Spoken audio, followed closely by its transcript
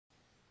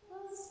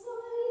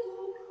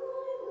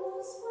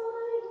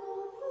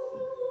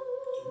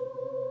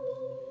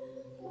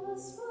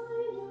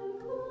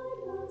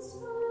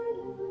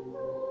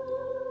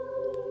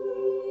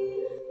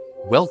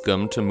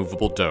Welcome to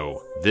Movable Do.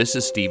 This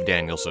is Steve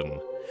Danielson.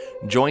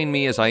 Join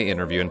me as I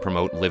interview and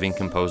promote living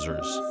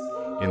composers.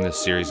 In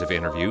this series of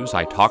interviews,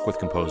 I talk with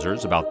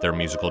composers about their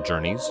musical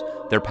journeys,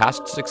 their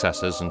past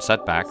successes and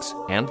setbacks,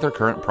 and their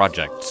current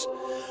projects.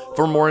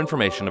 For more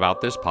information about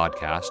this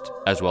podcast,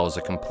 as well as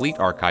a complete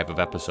archive of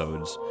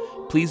episodes,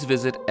 please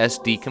visit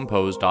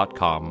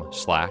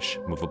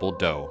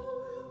sdcompose.com/movabledo.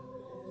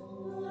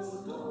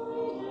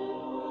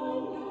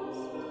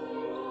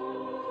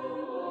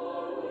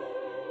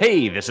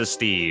 Hey, this is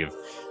Steve.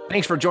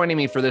 Thanks for joining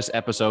me for this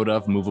episode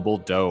of Movable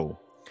Do.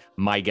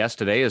 My guest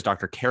today is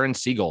Dr. Karen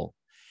Siegel.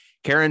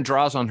 Karen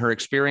draws on her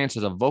experience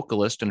as a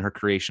vocalist in her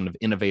creation of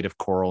innovative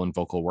choral and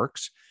vocal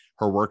works.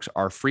 Her works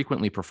are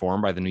frequently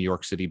performed by the New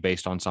York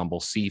City-based ensemble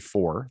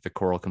C4, the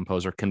choral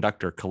composer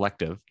conductor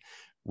collective,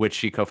 which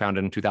she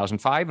co-founded in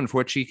 2005 and for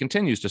which she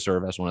continues to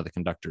serve as one of the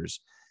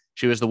conductors.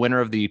 She was the winner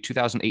of the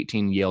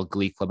 2018 Yale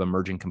Glee Club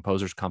Emerging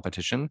Composers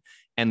Competition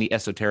and the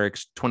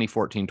Esoterics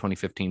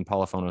 2014-2015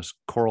 Polyphonous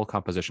Choral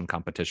Composition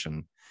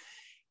Competition.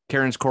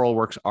 Karen's choral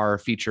works are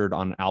featured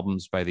on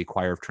albums by the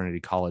Choir of Trinity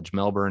College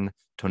Melbourne,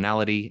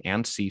 Tonality,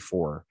 and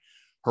C4.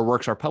 Her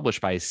works are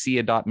published by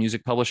Cia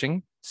Music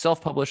Publishing,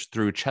 self-published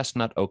through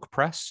Chestnut Oak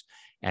Press,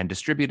 and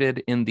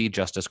distributed in the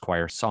Justice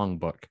Choir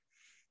Songbook.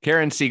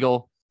 Karen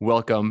Siegel,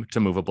 welcome to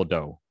Movable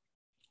Do.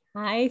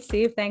 Hi,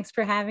 Steve. Thanks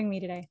for having me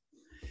today.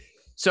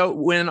 So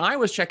when I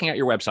was checking out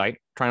your website,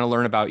 trying to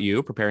learn about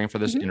you, preparing for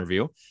this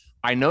interview,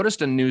 I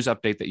noticed a news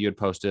update that you had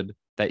posted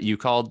that you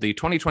called the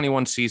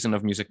 2021 season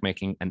of music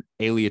making an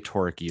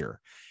aleatoric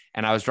year.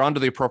 And I was drawn to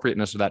the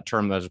appropriateness of that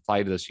term that was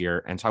applied to this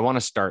year. And so I want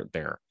to start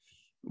there.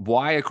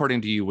 Why,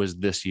 according to you, was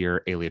this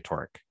year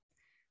aleatoric?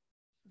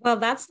 Well,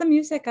 that's the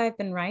music I've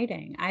been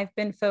writing. I've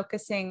been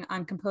focusing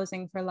on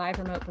composing for live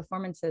remote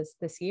performances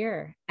this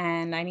year,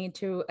 and I need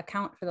to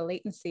account for the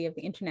latency of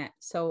the internet.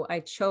 So I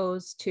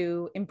chose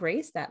to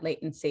embrace that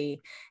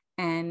latency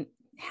and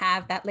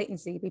have that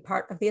latency be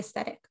part of the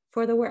aesthetic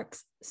for the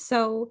works.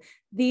 So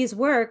these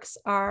works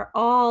are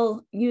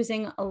all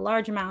using a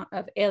large amount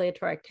of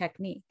aleatoric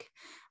technique,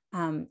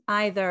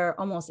 either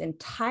almost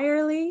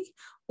entirely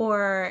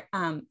or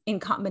in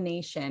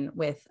combination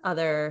with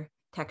other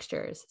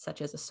textures,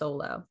 such as a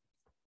solo.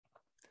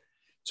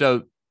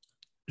 So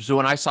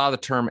when I saw the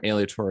term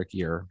aleatoric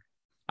year,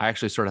 I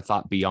actually sort of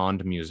thought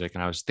beyond music.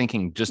 And I was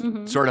thinking just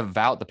sort of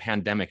about the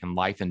pandemic and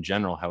life in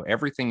general, how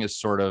everything is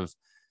sort of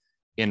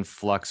in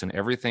flux and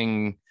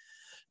everything,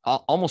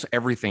 almost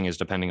everything is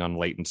depending on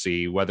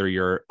latency, whether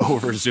you're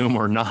over Zoom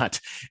or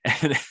not.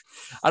 And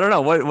I don't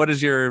know,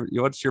 what's your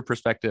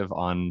perspective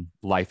on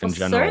life in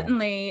general?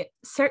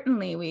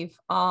 Certainly we've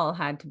all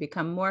had to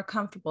become more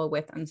comfortable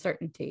with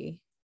uncertainty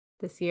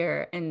this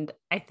year. And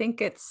I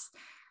think it's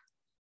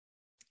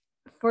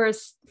for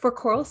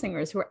choral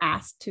singers who are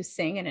asked to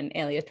sing in an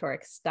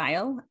aleatoric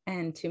style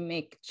and to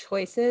make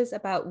choices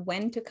about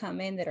when to come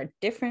in that are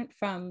different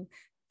from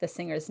the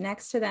singers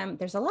next to them.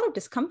 There's a lot of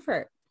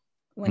discomfort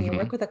when you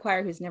work with a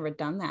choir who's never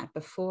done that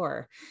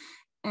before.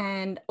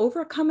 And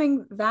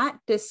overcoming that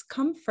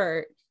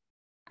discomfort,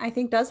 I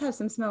think, does have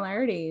some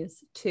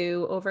similarities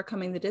to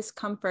overcoming the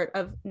discomfort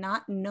of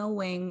not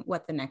knowing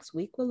what the next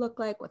week will look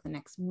like, what the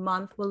next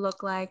month will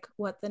look like,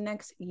 what the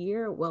next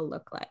year will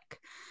look like.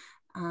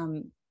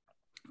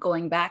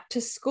 Going back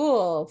to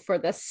school for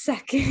the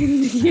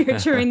second year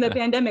during the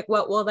pandemic,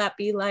 what will that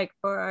be like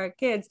for our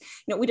kids?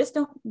 We just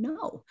don't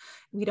know.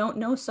 We don't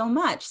know so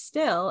much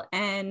still.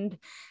 And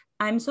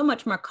I'm so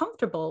much more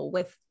comfortable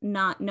with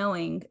not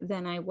knowing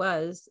than I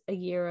was a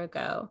year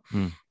ago.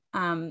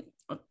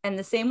 And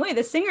the same way,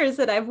 the singers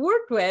that I've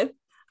worked with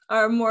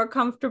are more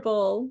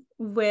comfortable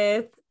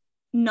with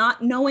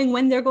not knowing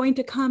when they're going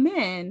to come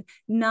in,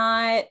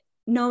 not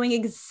knowing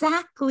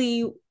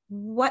exactly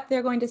what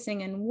they're going to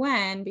sing and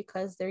when,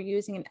 because they're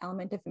using an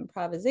element of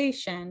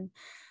improvisation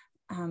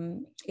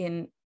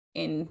in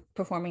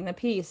performing the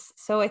piece.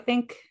 So I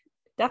think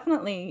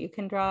definitely you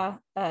can draw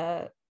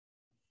a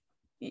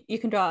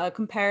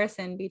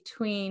comparison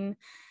between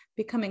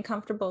becoming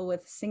comfortable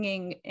with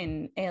singing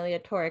in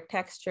aleatoric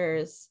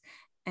textures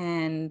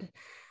and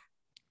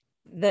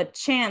the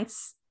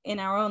chance in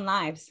our own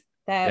lives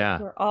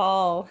that we're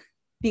all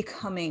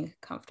becoming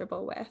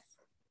comfortable with.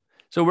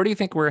 So where do you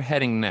think we're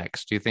heading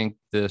next? Do you think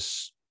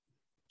this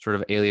sort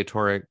of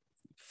aleatoric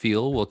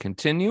feel will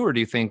continue, or do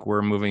you think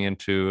we're moving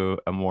into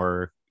a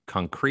more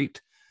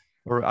concrete,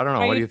 or I don't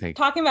know, what do you think?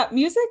 Talking about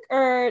music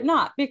or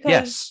not?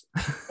 Because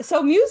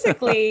so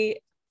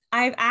musically,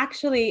 I've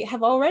actually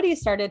have already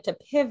started to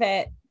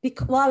pivot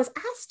because, I was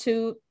asked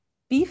to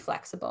be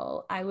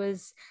flexible. I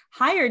was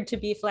hired to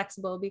be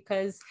flexible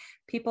because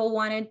people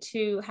wanted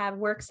to have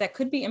works that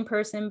could be in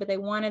person, but they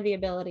wanted the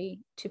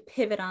ability to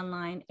pivot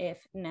online if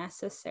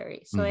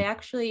necessary. So I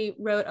actually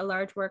wrote a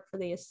large work for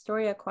the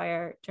Astoria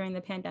Choir during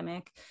the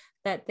pandemic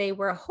that they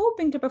were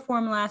hoping to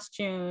perform last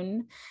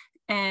June.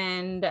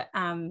 And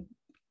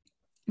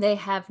they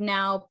have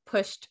now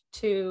pushed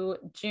to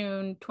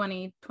June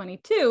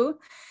 2022.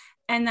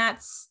 And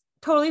that's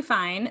totally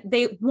fine.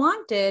 They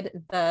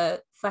wanted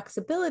the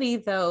flexibility,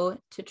 though,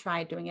 to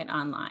try doing it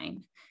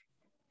online.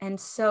 And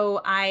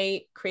so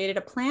I created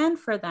a plan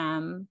for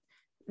them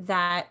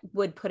that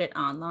would put it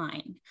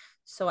online.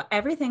 So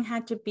everything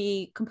had to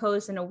be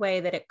composed in a way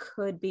that it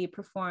could be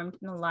performed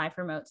in a live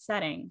remote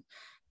setting.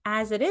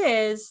 As it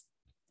is,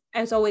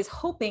 I was always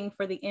hoping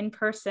for the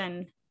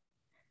in-person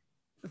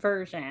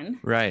version.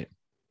 Right.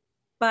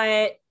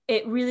 But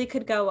it really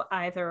could go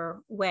either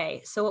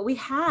way. So what we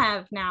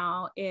have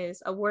now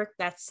is a work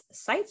that's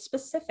site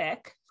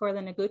specific for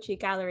the Noguchi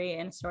Gallery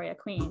in Astoria,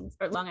 Queens,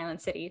 or Long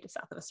Island City, just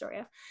south of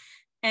Astoria.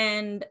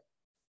 And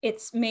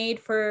it's made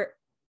for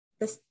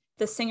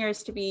the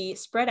singers to be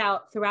spread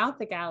out throughout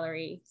the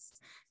galleries.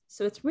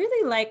 So it's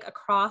really like a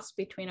cross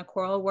between a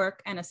choral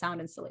work and a sound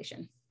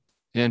installation.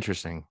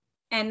 Interesting.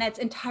 And that's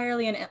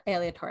entirely in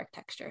aleatoric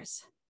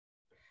textures.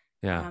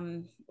 Yeah.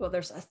 Well,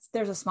 there's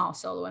a small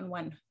solo in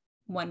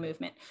one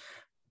movement.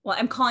 Well,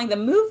 I'm calling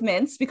them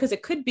movements because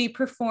it could be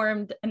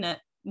performed in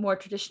a more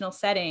traditional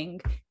setting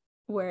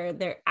where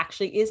there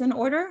actually is an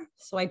order.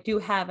 So I do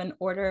have an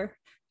order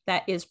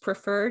that is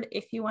preferred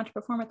if you want to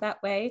perform it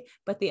that way.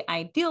 But the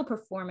ideal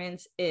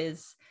performance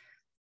is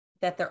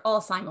that they're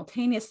all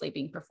simultaneously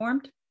being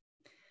performed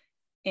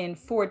in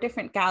 4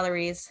 different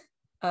galleries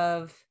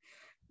of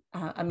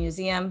a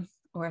museum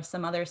or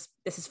some others.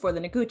 This is for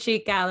the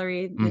Noguchi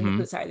Gallery,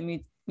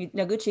 the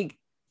Noguchi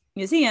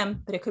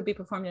Museum, but it could be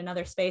performed in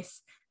another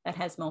space that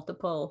has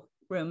multiple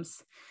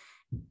rooms.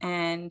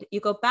 And you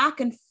go back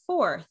and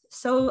forth.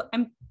 So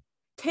I'm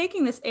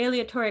taking this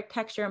aleatoric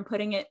texture and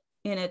putting it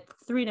in a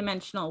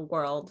 3-dimensional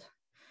world,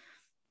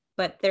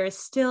 but there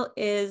still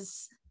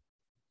is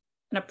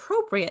an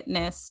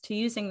appropriateness to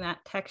using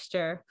that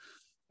texture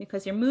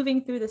because you're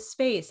moving through the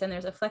space and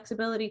there's a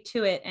flexibility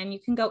to it, and you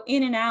can go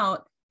in and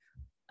out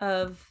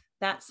of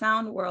that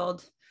sound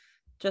world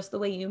just the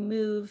way you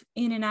move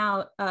in and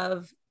out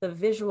of the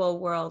visual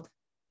world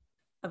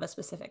of a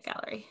specific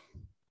gallery.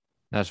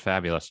 That's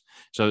fabulous.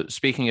 So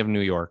speaking of New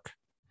York,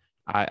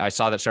 I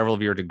saw that several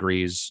of your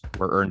degrees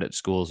were earned at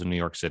schools in New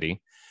York City.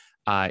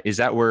 Is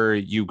that where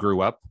you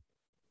grew up?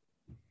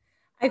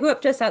 I grew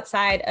up just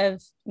outside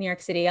of New York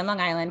City on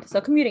Long Island,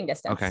 so commuting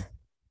distance. Okay.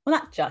 Well,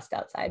 not just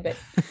outside, but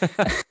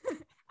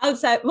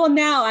outside. Well,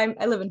 now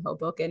I live in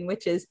Hoboken,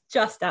 which is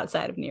just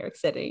outside of New York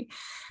City.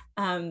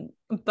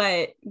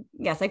 But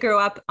yes, I grew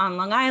up on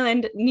Long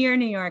Island near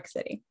New York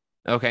City.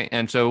 Okay.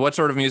 And so what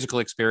sort of musical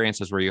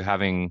experiences were you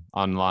having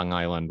on Long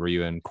Island? Were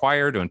you in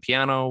choir, doing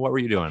piano? What were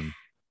you doing?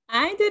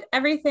 I did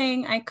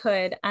everything I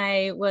could.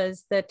 I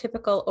was the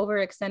typical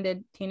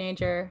overextended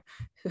teenager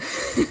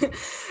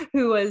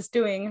who was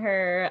doing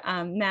her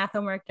math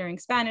homework during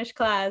Spanish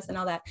class and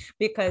all that,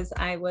 because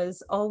I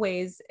was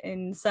always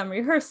in some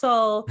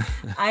rehearsal.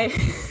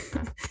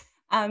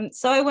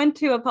 So I went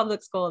to a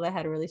public school that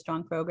had a really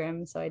strong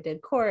program. So I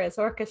did chorus,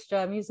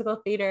 orchestra, musical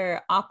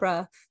theater,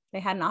 opera. They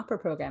had an opera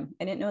program.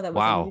 I didn't know that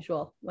was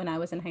unusual when I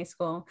was in high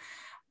school.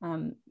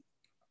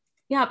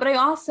 Yeah, but I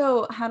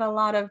also had a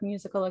lot of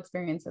musical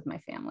experience with my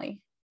family.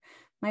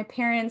 My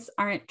parents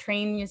aren't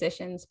trained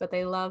musicians, but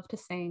they love to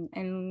sing,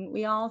 and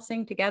we all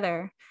sing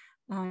together.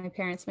 My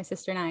parents, my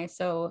sister and I.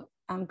 So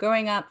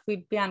growing up,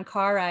 we'd be on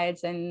car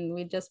rides and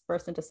we'd just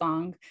burst into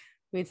song.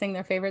 We'd sing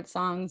their favorite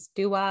songs,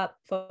 doo-wop,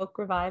 folk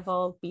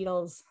revival,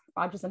 Beatles,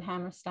 Rodgers and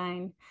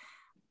Hammerstein.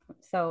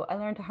 So I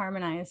learned to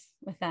harmonize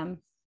with them.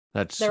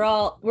 We're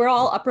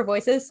all upper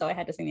voices, so I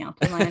had to sing the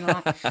alto line a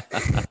lot.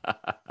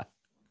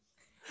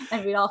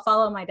 And we'd all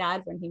follow my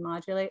dad when he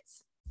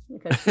modulates,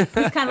 because he's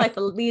kind of like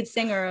the lead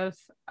singer of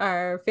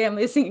our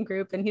family singing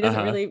group, and he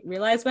doesn't really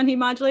realize when he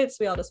modulates.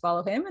 We all just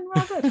follow him, and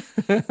we're all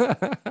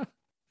good.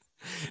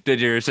 Did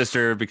your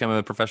sister become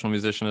a professional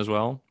musician as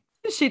well?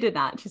 She did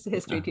not. She's a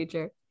history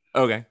teacher.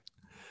 Okay.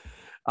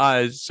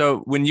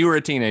 So when you were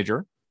a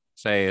teenager,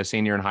 say a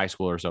senior in high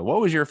school or so,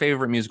 what was your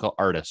favorite musical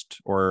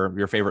artist or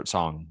your favorite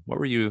song? What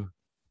were you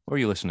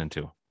listening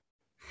to?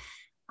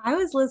 I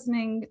was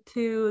listening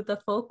to the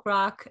folk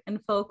rock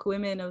and folk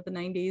women of the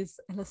 90s.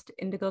 I listened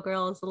to Indigo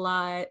Girls a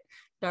lot,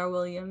 Dar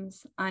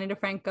Williams, Ani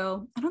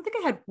DeFranco. I don't think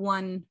I had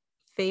one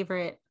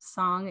favorite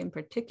song in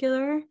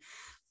particular,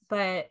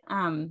 but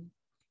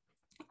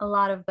a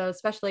lot of those,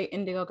 especially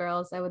Indigo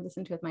Girls, I would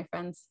listen to with my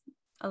friends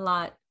a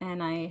lot,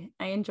 and I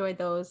enjoyed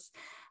those.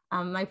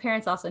 My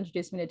parents also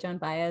introduced me to Joan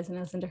Baez, and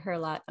I listened to her a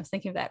lot. I was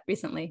thinking of that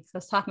recently. So I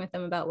was talking with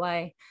them about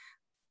why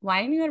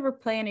didn't you ever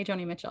play any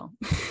Joni Mitchell?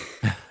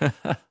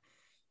 But,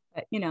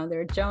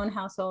 there are Joan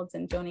households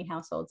and Joni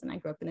households, and I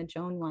grew up in a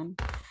Joan one.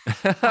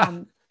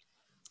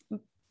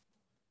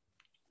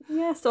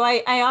 Yeah, so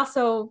I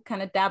also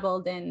kind of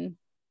dabbled in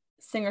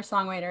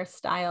singer-songwriter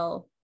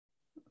style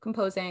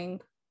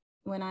composing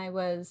when I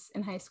was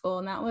in high school,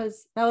 and that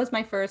was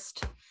my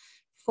first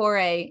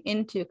foray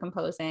into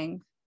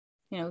composing.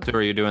 So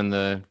were you doing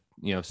the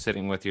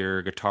sitting with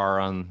your guitar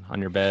on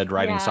your bed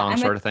writing songs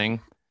sort of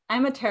thing?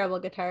 I'm a terrible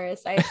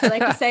guitarist. I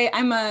like to say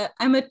I'm a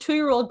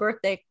 2-year-old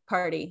birthday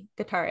party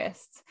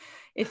guitarist.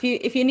 If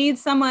you need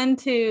someone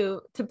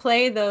to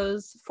play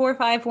those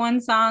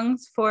 4-5-1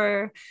 songs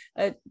for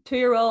a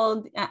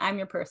 2-year-old, I'm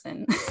your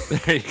person.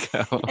 There you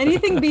go.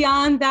 Anything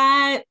beyond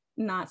that,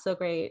 not so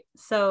great.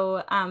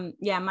 So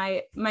yeah,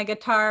 my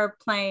guitar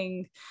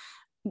playing,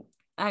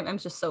 I'm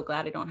just so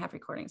glad I don't have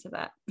recordings of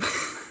that.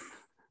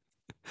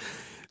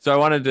 So I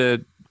wanted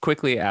to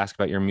quickly ask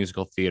about your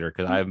musical theater,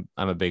 because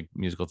I'm a big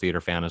musical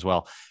theater fan as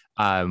well.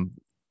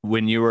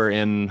 When you were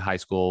in high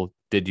school,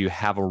 did you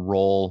have a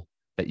role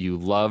that you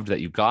loved that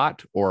you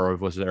got, or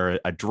was there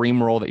a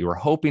dream role that you were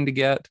hoping to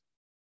get?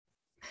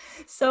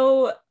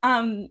 So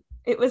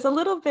it was a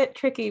little bit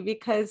tricky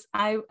because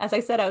as I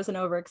said, I was an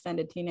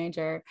overextended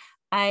teenager.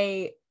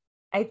 I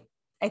I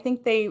I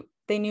think they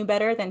knew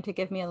better than to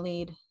give me a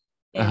lead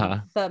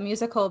in the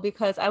musical,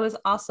 because I was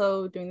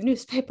also doing the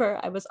newspaper.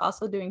 I was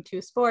also doing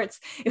two sports.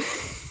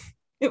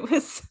 It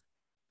was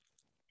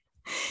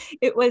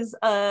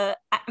I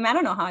mean, I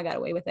don't know how I got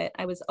away with it.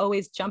 I was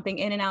always jumping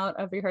in and out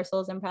of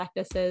rehearsals and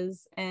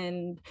practices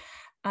and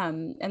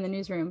the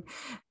newsroom.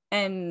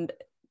 And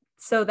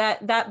so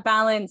that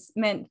balance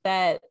meant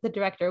that the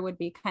director would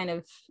be kind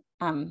of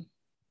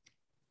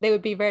they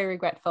would be very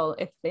regretful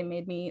if they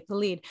made me the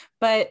lead.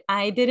 But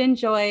I did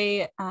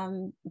enjoy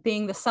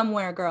being the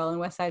somewhere girl in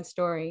West Side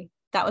Story.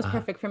 That was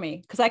perfect for me,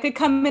 because I could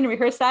come in and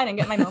rehearse that and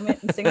get my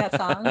moment and sing that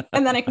song,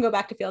 and then I can go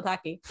back to field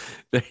hockey.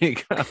 There you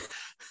go.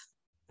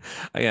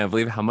 I can't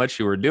believe how much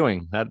you were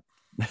doing.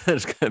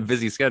 That's a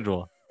busy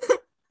schedule.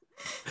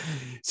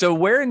 So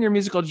where in your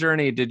musical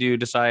journey did you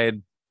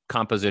decide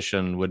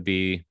composition would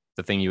be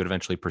the thing you would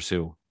eventually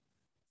pursue?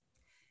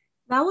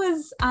 That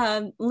was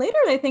later,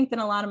 I think, than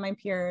a lot of my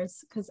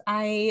peers, because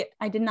I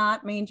did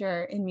not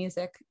major in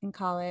music in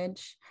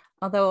college,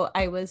 although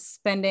I was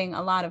spending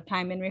a lot of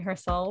time in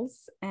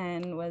rehearsals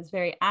and was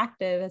very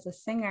active as a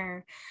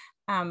singer.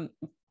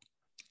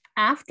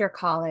 After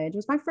college, it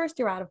was my first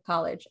year out of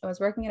college, I was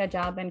working at a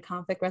job in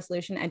conflict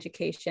resolution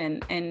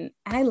education, and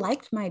I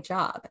liked my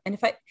job. And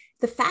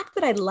the fact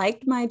that I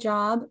liked my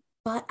job,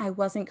 but I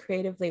wasn't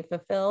creatively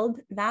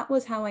fulfilled, that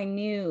was how I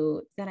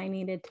knew that I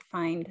needed to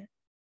find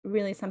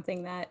really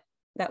something that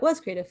was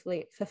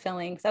creatively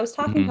fulfilling. Because I was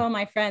talking to all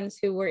my friends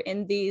who were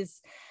in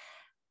these,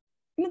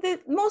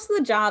 most of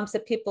the jobs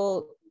that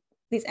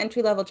these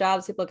entry-level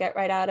jobs people get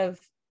right out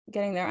of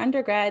getting their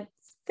undergrad,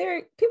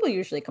 people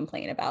usually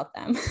complain about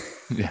them.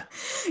 Yeah.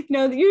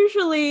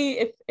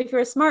 Usually if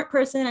you're a smart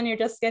person and you're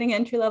just getting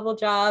an entry-level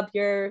job,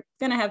 you're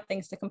going to have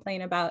things to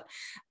complain about.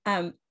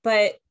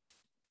 But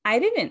I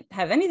didn't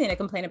have anything to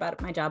complain about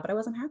at my job, but I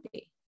wasn't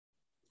happy.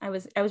 I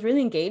was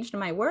really engaged in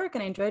my work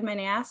and I enjoyed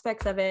many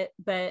aspects of it,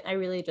 but I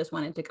really just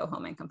wanted to go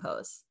home and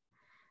compose.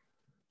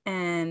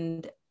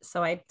 And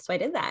so I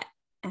did that.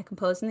 I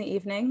composed in the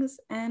evenings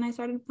and I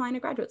started applying to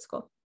graduate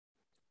school.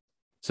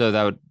 So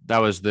that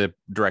was the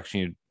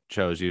direction you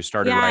chose. You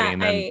started writing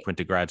and then went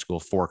to grad school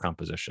for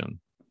composition.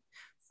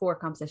 For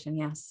composition,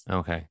 yes.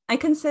 Okay. I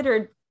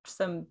considered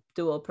some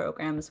dual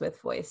programs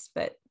with voice,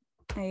 but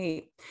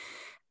I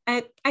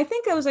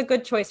think it was a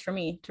good choice for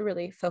me to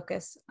really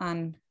focus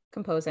on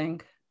composing.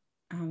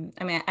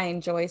 I mean, I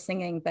enjoy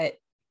singing, but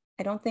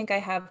I don't think I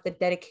have the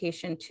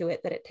dedication to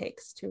it that it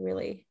takes to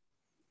really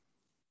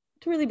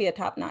be a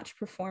top-notch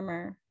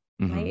performer.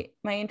 My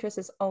interest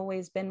has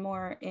always been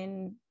more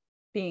in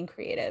being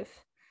creative.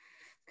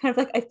 Kind of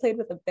like I played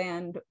with a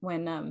band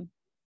when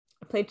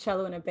I played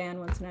cello in a band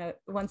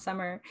one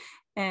summer,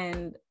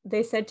 and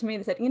they said,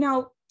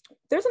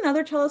 there's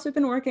another cellist we've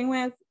been working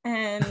with,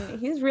 and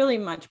he's really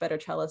much better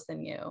cellist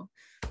than you,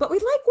 but we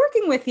like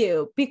working with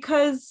you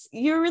because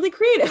you're really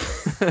creative.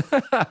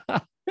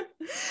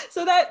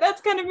 So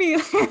that's kind of me.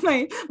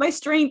 My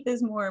strength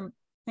is more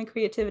my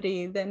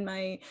creativity than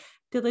my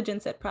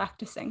diligence at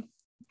practicing.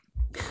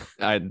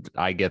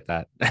 I get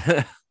that.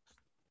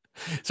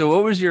 So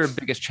what was your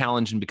biggest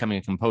challenge in becoming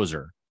a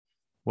composer?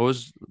 What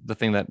was the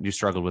thing that you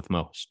struggled with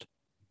most?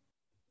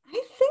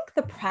 I think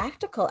the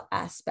practical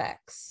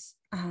aspects.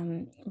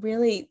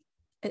 Really,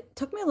 it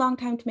took me a long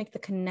time to make the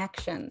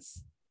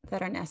connections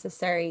that are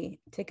necessary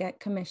to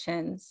get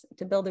commissions,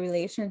 to build the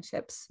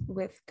relationships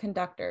with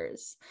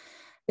conductors.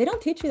 They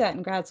don't teach you that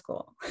in grad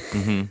school.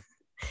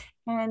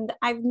 And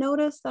I've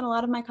noticed that a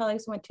lot of my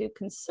colleagues who went to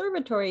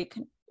conservatory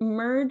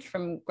emerge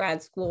from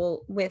grad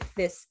school with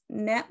this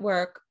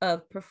network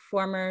of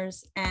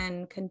performers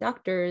and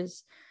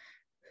conductors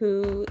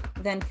who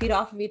then feed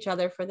off of each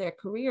other for their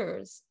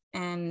careers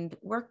and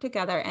work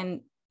together.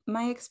 And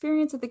my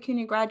experience at the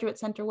CUNY Graduate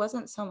Center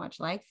wasn't so much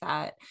like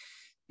that,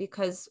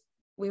 because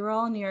we were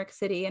all in New York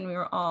City and we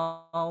were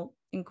all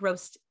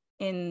engrossed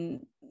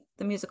in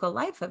the musical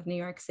life of New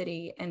York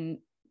City, and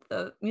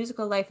the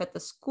musical life at the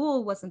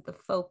school wasn't the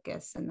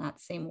focus in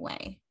that same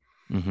way.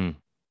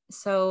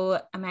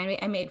 So I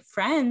made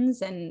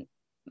friends,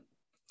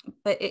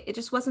 but it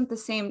just wasn't the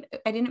same.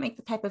 I didn't make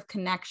the type of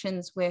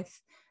connections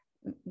with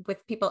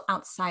people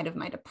outside of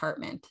my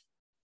department,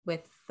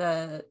 with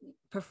the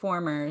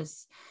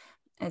performers,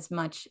 as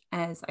much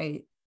as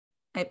I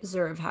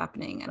observe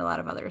happening at a lot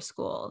of other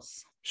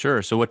schools.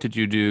 Sure. So what did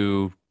you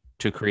do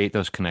to create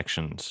those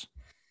connections?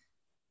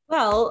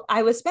 Well,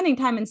 I was spending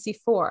time in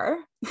C4.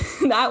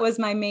 That was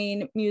my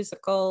main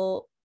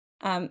musical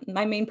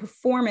my main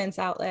performance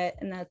outlet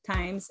in the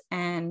times.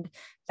 And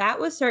that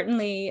was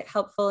certainly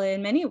helpful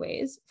in many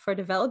ways for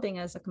developing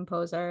as a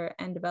composer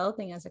and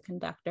developing as a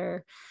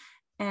conductor.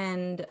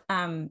 And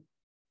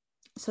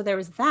so there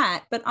was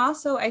that, but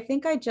also I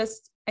think I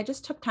just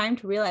took time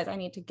to realize I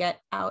need to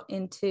get out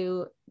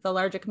into the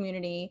larger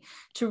community,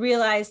 to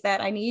realize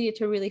that I needed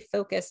to really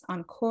focus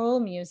on choral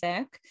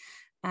music.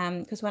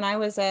 Because when I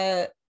was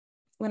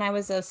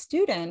a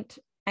student,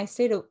 I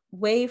stayed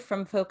away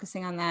from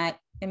focusing on that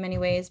in many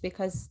ways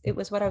because it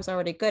was what I was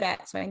already good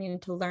at. So I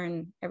needed to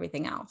learn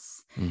everything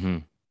else. Mm-hmm.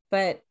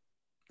 But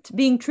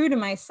being true to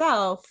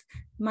myself,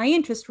 my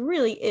interest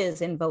really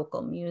is in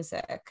vocal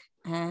music.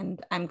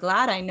 And I'm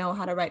glad I know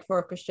how to write for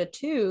orchestra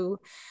too.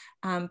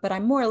 But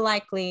I'm more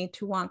likely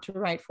to want to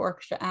write for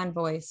orchestra and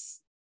voice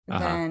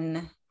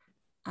than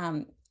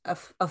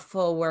a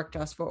full work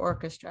just for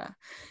orchestra.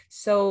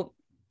 So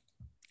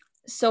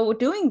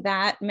doing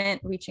that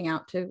meant reaching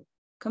out to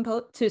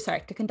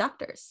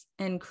conductors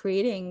and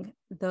creating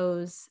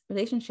those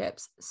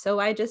relationships. So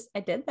I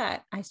did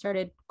that. I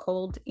started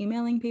cold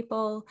emailing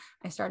people.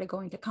 I started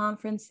going to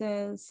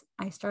conferences.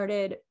 I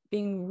started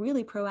being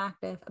really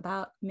proactive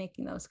about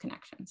making those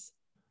connections.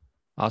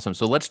 Awesome.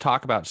 So let's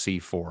talk about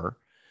C4,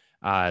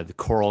 the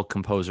Choral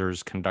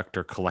Composers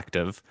Conductor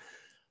Collective.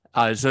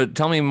 So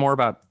tell me more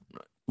about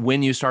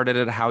when you started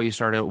it, how you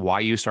started it,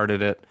 why you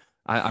started it.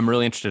 I'm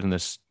really interested in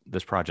this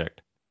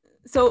project.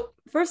 So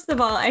first of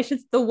all,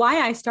 the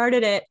why I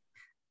started it,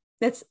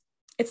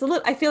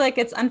 I feel like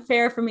it's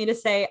unfair for me to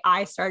say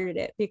I started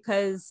it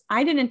because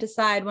I didn't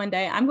decide one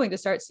day I'm going to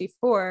start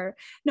C4.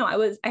 No,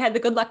 I had the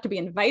good luck to be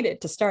invited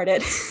to start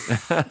it.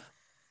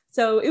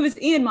 So it was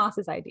Ian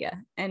Moss's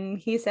idea. And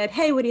he said,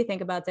 hey, what do you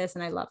think about this?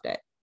 And I loved it.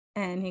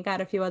 And he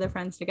got a few other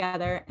friends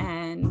together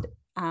and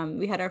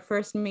we had our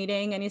first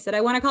meeting and he said,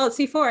 I want to call it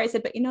C4. I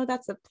said, but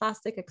that's a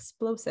plastic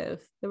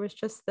explosive. There was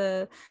just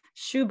the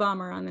shoe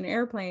bomber on an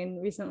airplane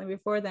recently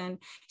before then.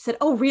 He said,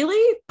 oh,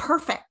 really?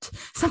 Perfect.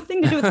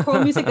 Something to do with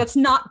choral music that's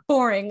not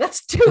boring.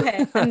 Let's do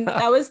it. And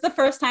that was the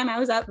first time I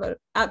was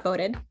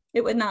outvoted.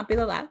 It would not be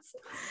the last.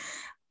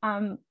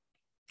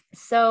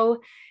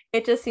 So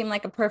it just seemed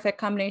like a perfect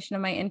combination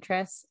of my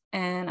interests.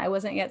 And I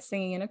wasn't yet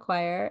singing in a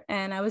choir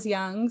and I was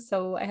young.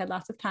 So I had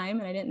lots of time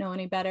and I didn't know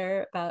any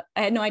better I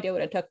had no idea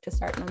what it took to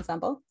start an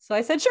ensemble. So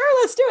I said,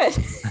 sure, let's do it.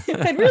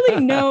 If I'd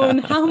really known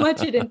how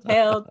much it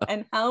entailed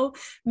and how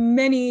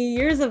many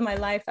years of my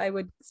life I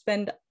would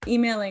spend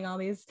emailing all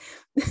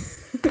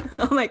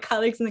my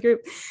colleagues in the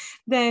group,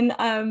 then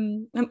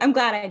I'm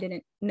glad I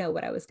didn't know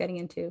what I was getting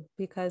into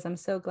because I'm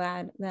so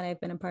glad that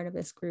I've been a part of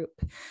this group.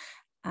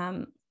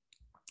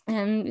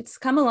 And it's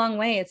come a long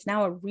way. It's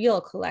now a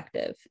real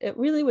collective. It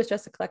really was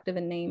just a collective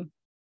in name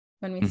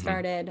when we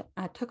started.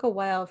 It took a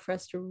while for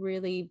us to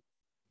really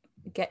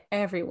get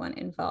everyone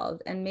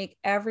involved and make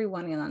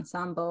everyone in the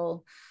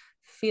ensemble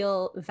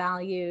feel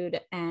valued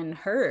and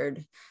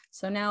heard.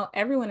 So now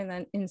everyone in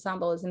the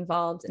ensemble is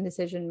involved in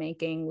decision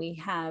making. We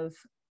have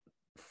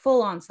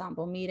full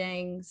ensemble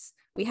meetings.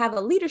 We have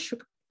a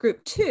leadership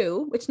group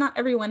too, which not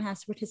everyone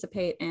has to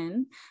participate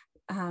in,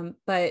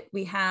 but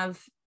we have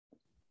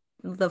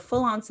the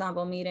full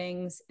ensemble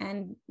meetings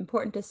and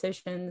important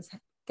decisions,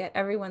 get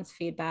everyone's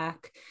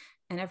feedback,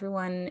 and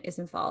everyone is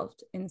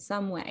involved in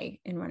some way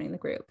in running the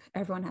group.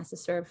 Everyone has to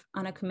serve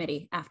on a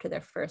committee after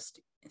their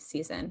first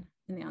season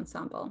in the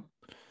ensemble.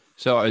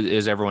 So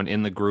is everyone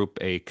in the group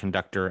a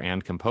conductor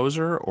and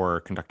composer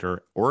or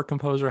conductor or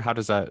composer? How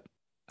does that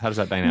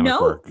dynamic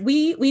work? No,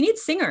 we need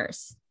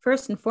singers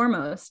first and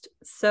foremost.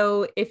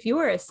 So if you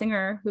are a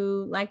singer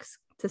who likes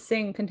to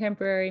sing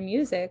contemporary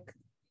music,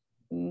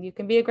 you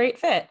can be a great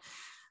fit.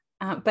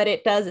 But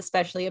it does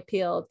especially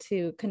appeal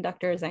to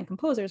conductors and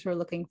composers who are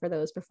looking for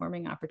those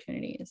performing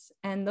opportunities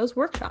and those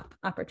workshop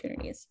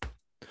opportunities.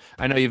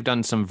 I know you've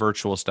done some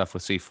virtual stuff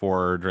with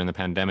C4 during the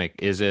pandemic.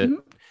 Is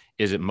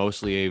it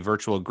mostly a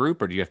virtual group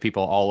or do you have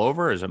people all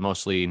over? Is it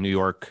mostly New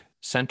York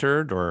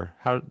centered or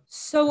how?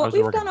 So what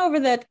we've done over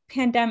the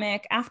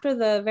pandemic, after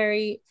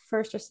the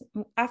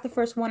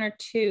first one or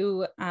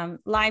two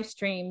live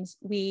streams,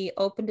 we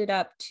opened it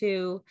up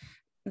to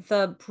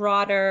the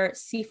broader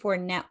C4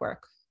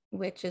 network,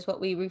 which is what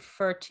we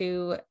refer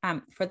to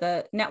for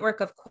the network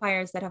of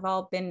choirs that have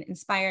all been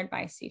inspired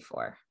by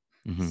C4.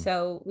 Mm-hmm.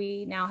 So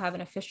we now have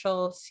an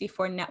official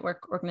C4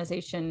 network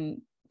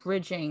organization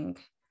bridging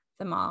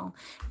them all.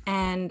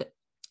 And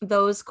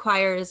those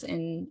choirs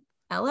in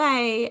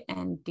LA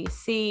and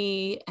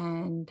DC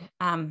and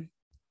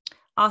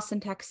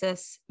Austin,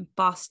 Texas,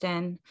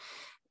 Boston,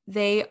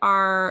 they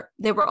were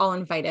all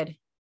invited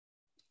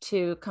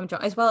to come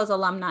join, as well as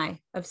alumni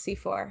of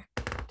C4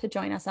 to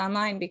join us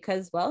online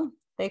because, well,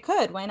 they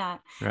could, why not?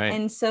 Right.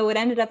 And so what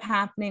ended up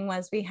happening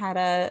was we had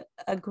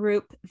a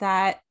group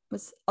that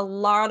was a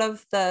lot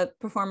of the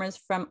performers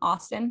from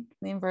Austin,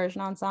 the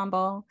Inversion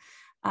Ensemble,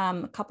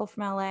 a couple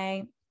from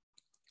LA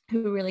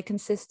who really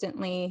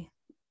consistently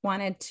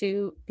wanted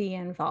to be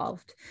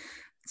involved.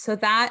 So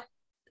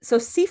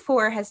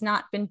C4 has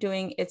not been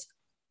doing its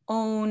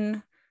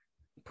own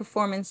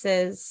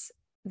performances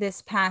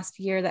this past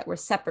year that were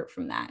separate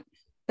from that,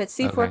 but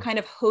C4 kind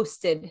of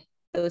hosted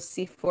those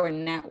C4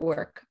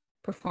 network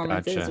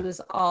performances. Gotcha. It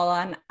was all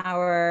on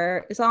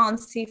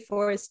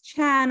C4's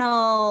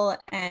channel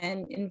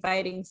and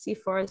inviting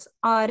C4's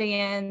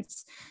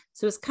audience.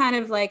 So it was kind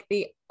of like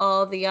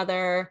all the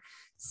other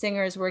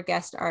singers were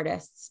guest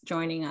artists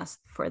joining us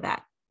for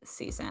that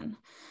season.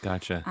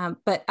 Gotcha.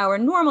 But our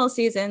normal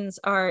seasons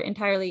are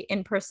entirely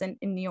in person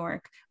in New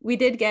York. We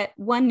did get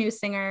one new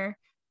singer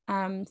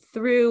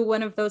through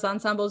one of those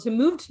ensembles who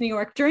moved to New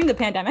York during the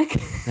pandemic.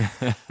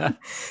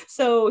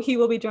 So he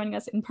will be joining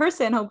us in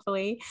person,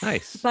 hopefully.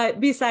 Nice. But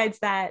besides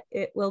that,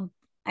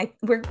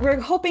 we're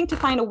hoping to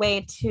find a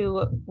way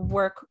to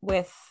work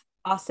with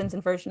Austin's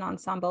Inversion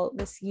Ensemble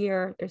this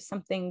year. There's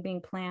something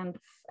being planned,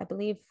 I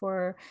believe,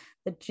 for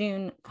the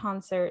June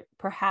concert,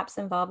 perhaps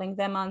involving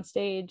them on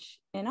stage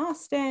in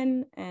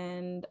Austin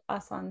and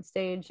us on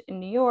stage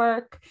in New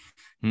York,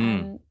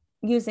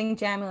 using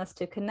Jamulus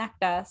to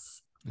connect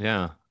us.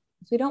 Yeah.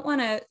 We don't want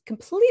to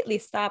completely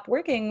stop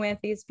working with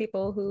these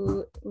people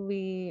who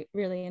we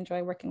really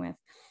enjoy working with.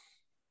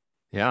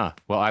 Yeah.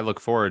 Well, I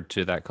look forward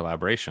to that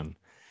collaboration.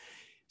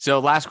 So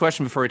last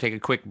question before we take a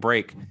quick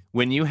break.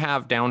 When you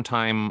have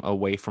downtime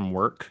away from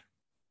work,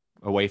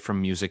 away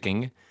from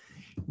musicking,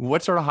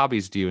 what sort of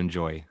hobbies do you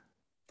enjoy?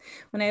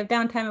 When I have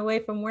downtime away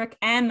from work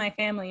and my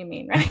family, you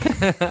mean,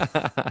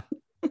 right?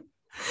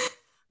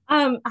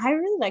 I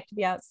really like to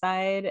be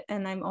outside,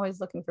 and I'm always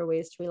looking for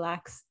ways to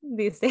relax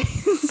these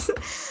days.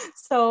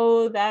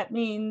 So that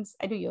means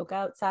I do yoga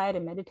outside, I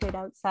meditate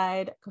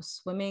outside, I go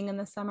swimming in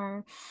the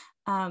summer.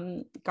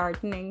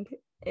 Gardening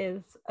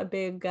is a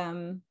big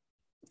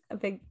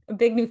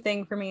new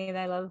thing for me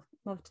that I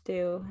love to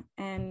do,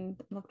 and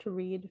love to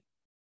read.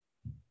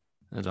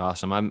 That's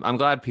awesome. I'm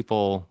glad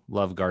people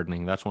love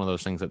gardening. That's one of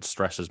those things that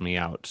stresses me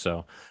out.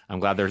 So I'm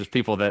glad there's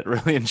people that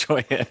really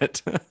enjoy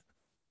it.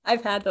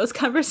 I've had those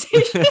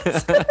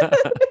conversations.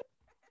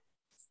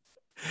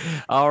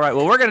 All right.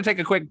 Well, we're going to take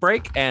a quick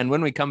break. And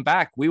when we come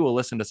back, we will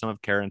listen to some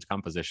of Karen's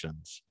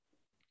compositions.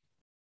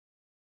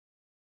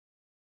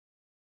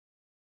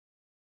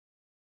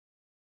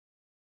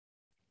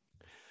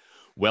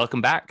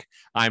 Welcome back.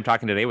 I'm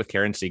talking today with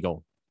Karen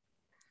Siegel.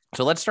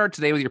 So let's start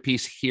today with your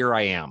piece, Here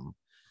I Am.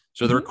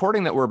 So the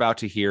recording that we're about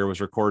to hear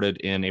was recorded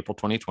in April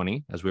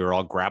 2020, as we were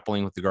all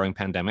grappling with the growing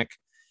pandemic.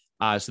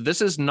 So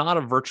this is not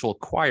a virtual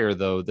choir,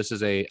 though. This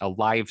is a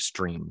live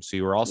stream. So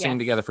you were all singing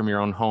together from your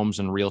own homes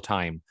in real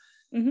time.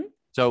 Mm-hmm.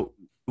 So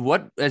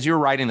as you were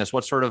writing this,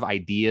 what sort of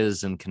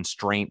ideas and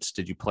constraints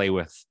did you play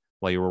with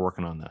while you were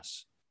working on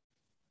this?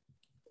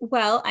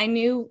 Well, I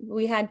knew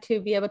we had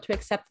to be able to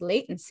accept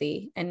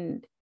latency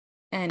and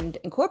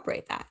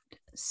incorporate that.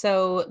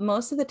 So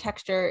most of the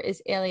texture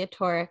is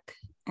aleatoric,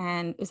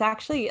 and it was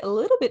actually a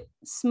little bit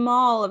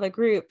small of a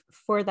group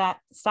for that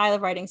style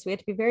of writing. So we had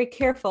to be very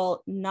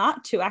careful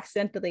not to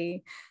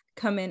accidentally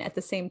come in at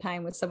the same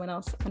time with someone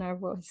else on our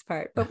voice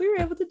part, but we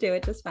were able to do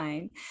it just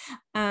fine.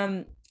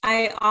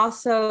 I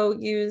also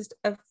used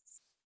a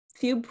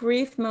few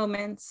brief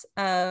moments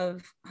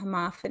of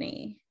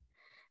homophony,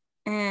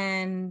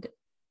 and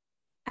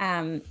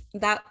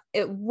that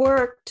it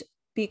worked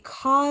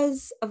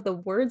because of the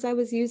words I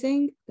was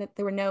using, that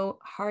there were no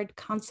hard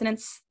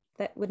consonants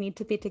that would need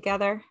to be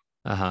together.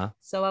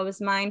 So I was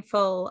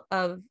mindful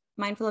of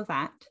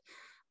that.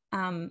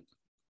 And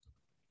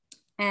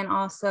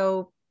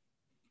also,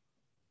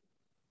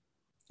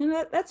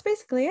 that's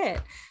basically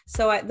it.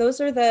 So those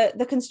are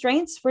the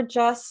constraints were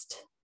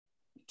just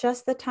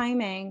the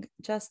timing,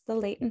 just the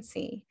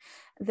latency.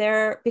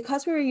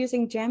 Because we were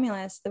using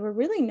Jamulus, there were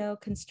really no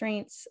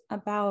constraints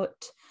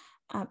about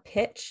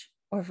pitch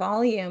or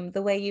volume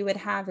the way you would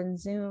have in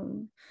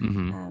Zoom.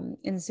 Mm-hmm.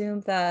 In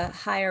Zoom, the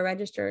higher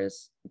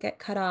registers get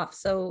cut off.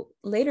 So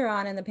later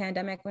on in the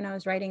pandemic, when I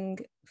was writing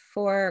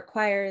for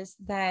choirs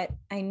that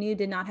I knew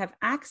did not have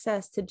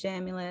access to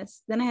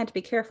Jamulus, then I had to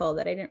be careful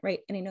that I didn't write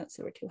any notes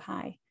that were too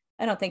high.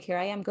 I don't think Here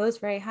I Am goes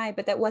very high,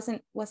 but that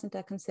wasn't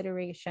a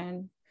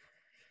consideration.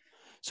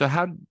 So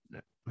how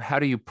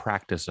do you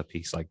practice a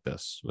piece like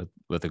this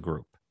with a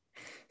group?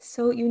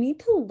 So you need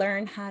to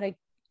learn how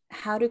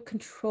to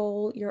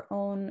control your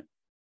own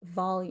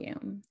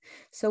volume.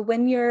 So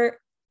when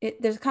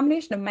there's a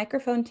combination of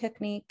microphone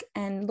technique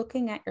and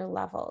looking at your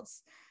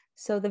levels.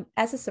 So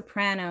as a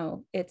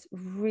soprano, it's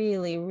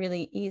really,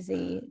 really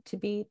easy to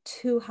be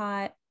too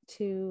hot,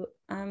 to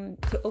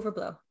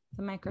overblow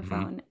the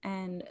microphone,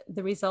 and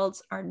the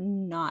results are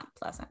not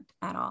pleasant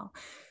at all.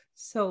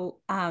 So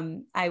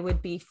I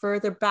would be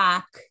further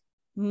back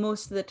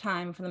most of the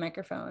time from the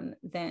microphone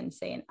than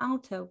say an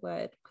alto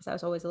would, because I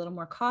was always a little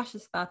more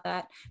cautious about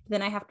that. But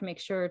then I have to make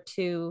sure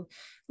to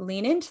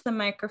lean into the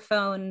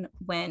microphone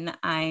when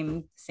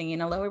I'm singing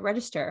a lower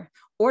register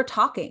or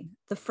talking.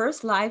 The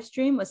first live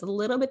stream was a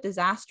little bit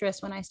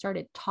disastrous when I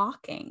started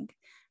talking,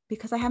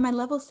 because I had my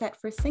level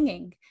set for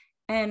singing,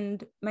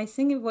 and my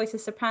singing voice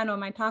is soprano,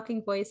 my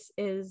talking voice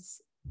is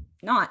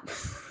not.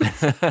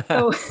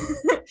 So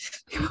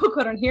people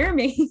couldn't hear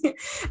me,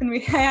 and I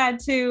had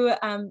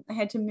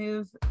to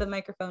move the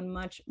microphone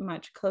much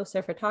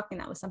closer for talking.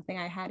 That was something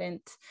I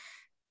hadn't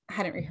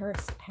hadn't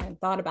rehearsed, hadn't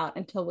thought about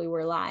until we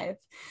were live.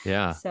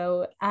 Yeah.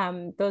 So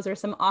those are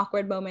some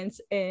awkward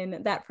moments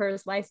in that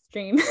first live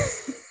stream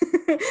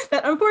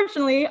that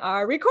unfortunately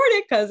are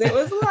recorded because it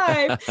was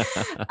live.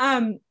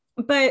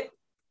 But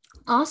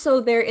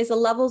also there is a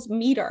levels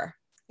meter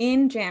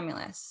in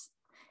Jamulus,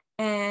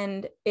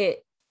 and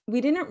we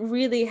didn't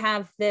really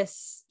have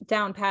this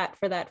down pat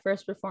for that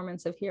first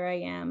performance of Here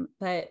I Am,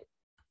 but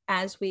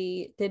as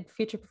we did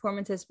future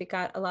performances, we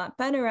got a lot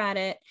better at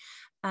it,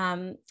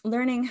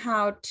 learning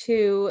how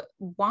to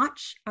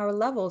watch our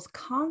levels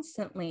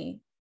constantly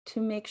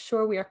to make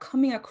sure we are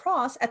coming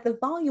across at the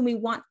volume we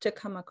want to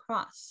come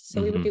across.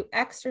 So we would do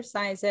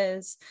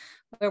exercises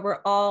where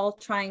we're all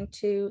trying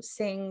to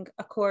sing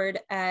a chord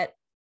at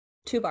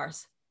 2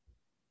 bars,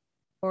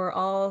 or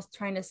all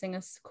trying to sing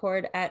a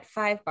chord at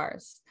 5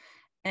 bars.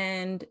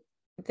 And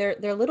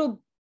they're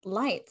little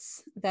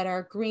lights that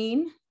are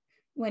green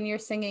when you're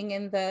singing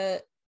in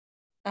the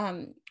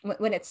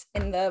when it's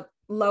in the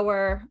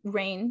lower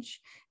range,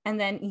 and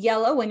then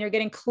yellow when you're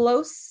getting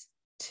close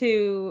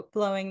to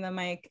blowing the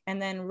mic,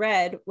 and then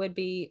red would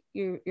be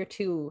you're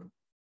too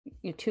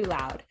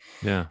loud.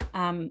 Yeah.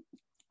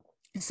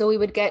 So we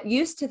would get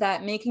used to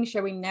that, making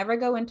sure we never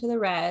go into the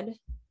red,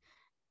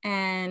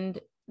 and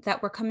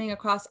that we're coming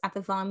across at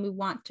the volume we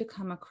want to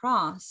come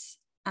across.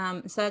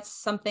 So that's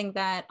something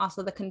that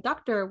also the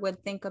conductor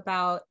would think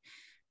about.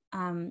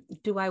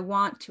 Do I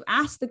want to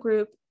ask the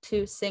group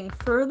to sing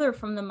further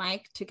from the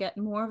mic to get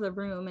more of the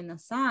room in the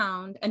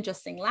sound and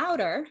just sing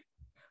louder?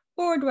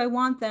 Or do I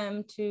want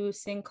them to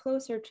sing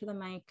closer to the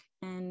mic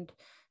and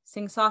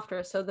sing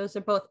softer? So those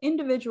are both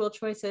individual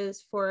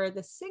choices for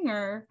the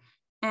singer,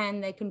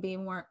 and they can be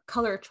more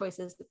color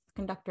choices that the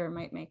conductor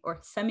might make,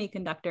 or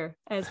semiconductor,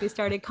 as we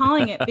started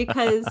calling it,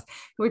 because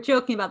we're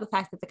joking about the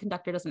fact that the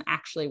conductor doesn't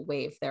actually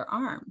wave their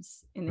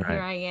arms. In the Here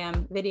I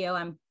Am video,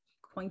 I'm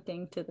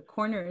pointing to the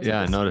corners of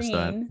the screen. Noticed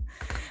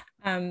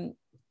that.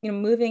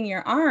 Moving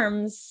your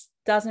arms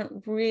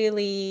doesn't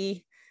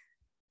really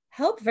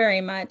help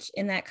very much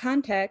in that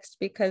context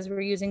because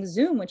we're using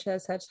Zoom, which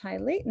has such high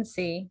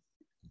latency.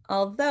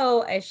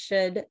 Although I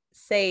should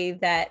say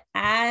that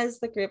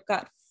as the group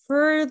got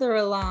further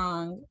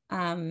along,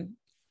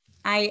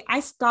 I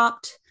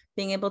stopped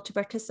being able to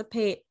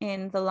participate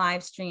in the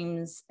live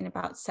streams in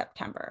about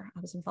September. I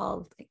was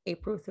involved like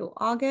April through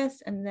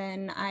August, and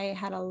then I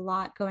had a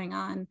lot going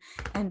on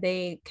and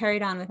they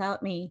carried on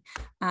without me.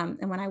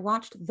 And when I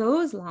watched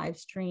those live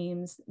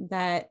streams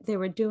that they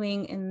were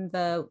doing in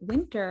the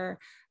winter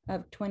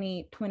of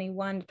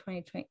 2021 to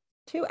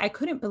 2022, I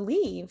couldn't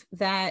believe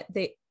that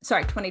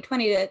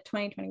 2020 to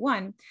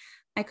 2021,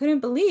 I couldn't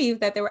believe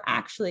that they were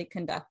actually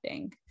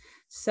conducting.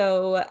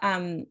 So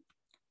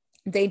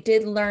they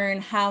did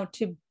learn how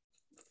to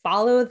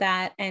follow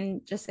that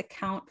and just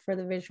account for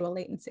the visual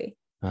latency.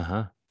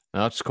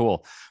 That's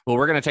cool. Well,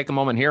 we're going to take a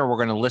moment here. We're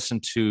going to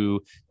listen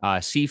to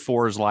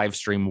C4's live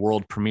stream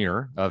world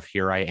premiere of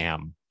Here I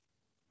Am.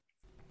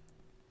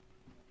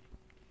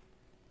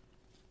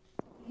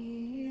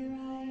 Here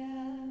I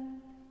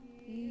am,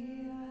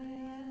 here I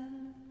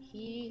am,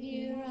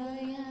 here I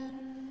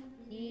am,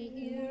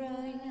 here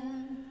I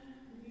am,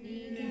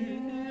 here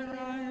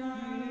I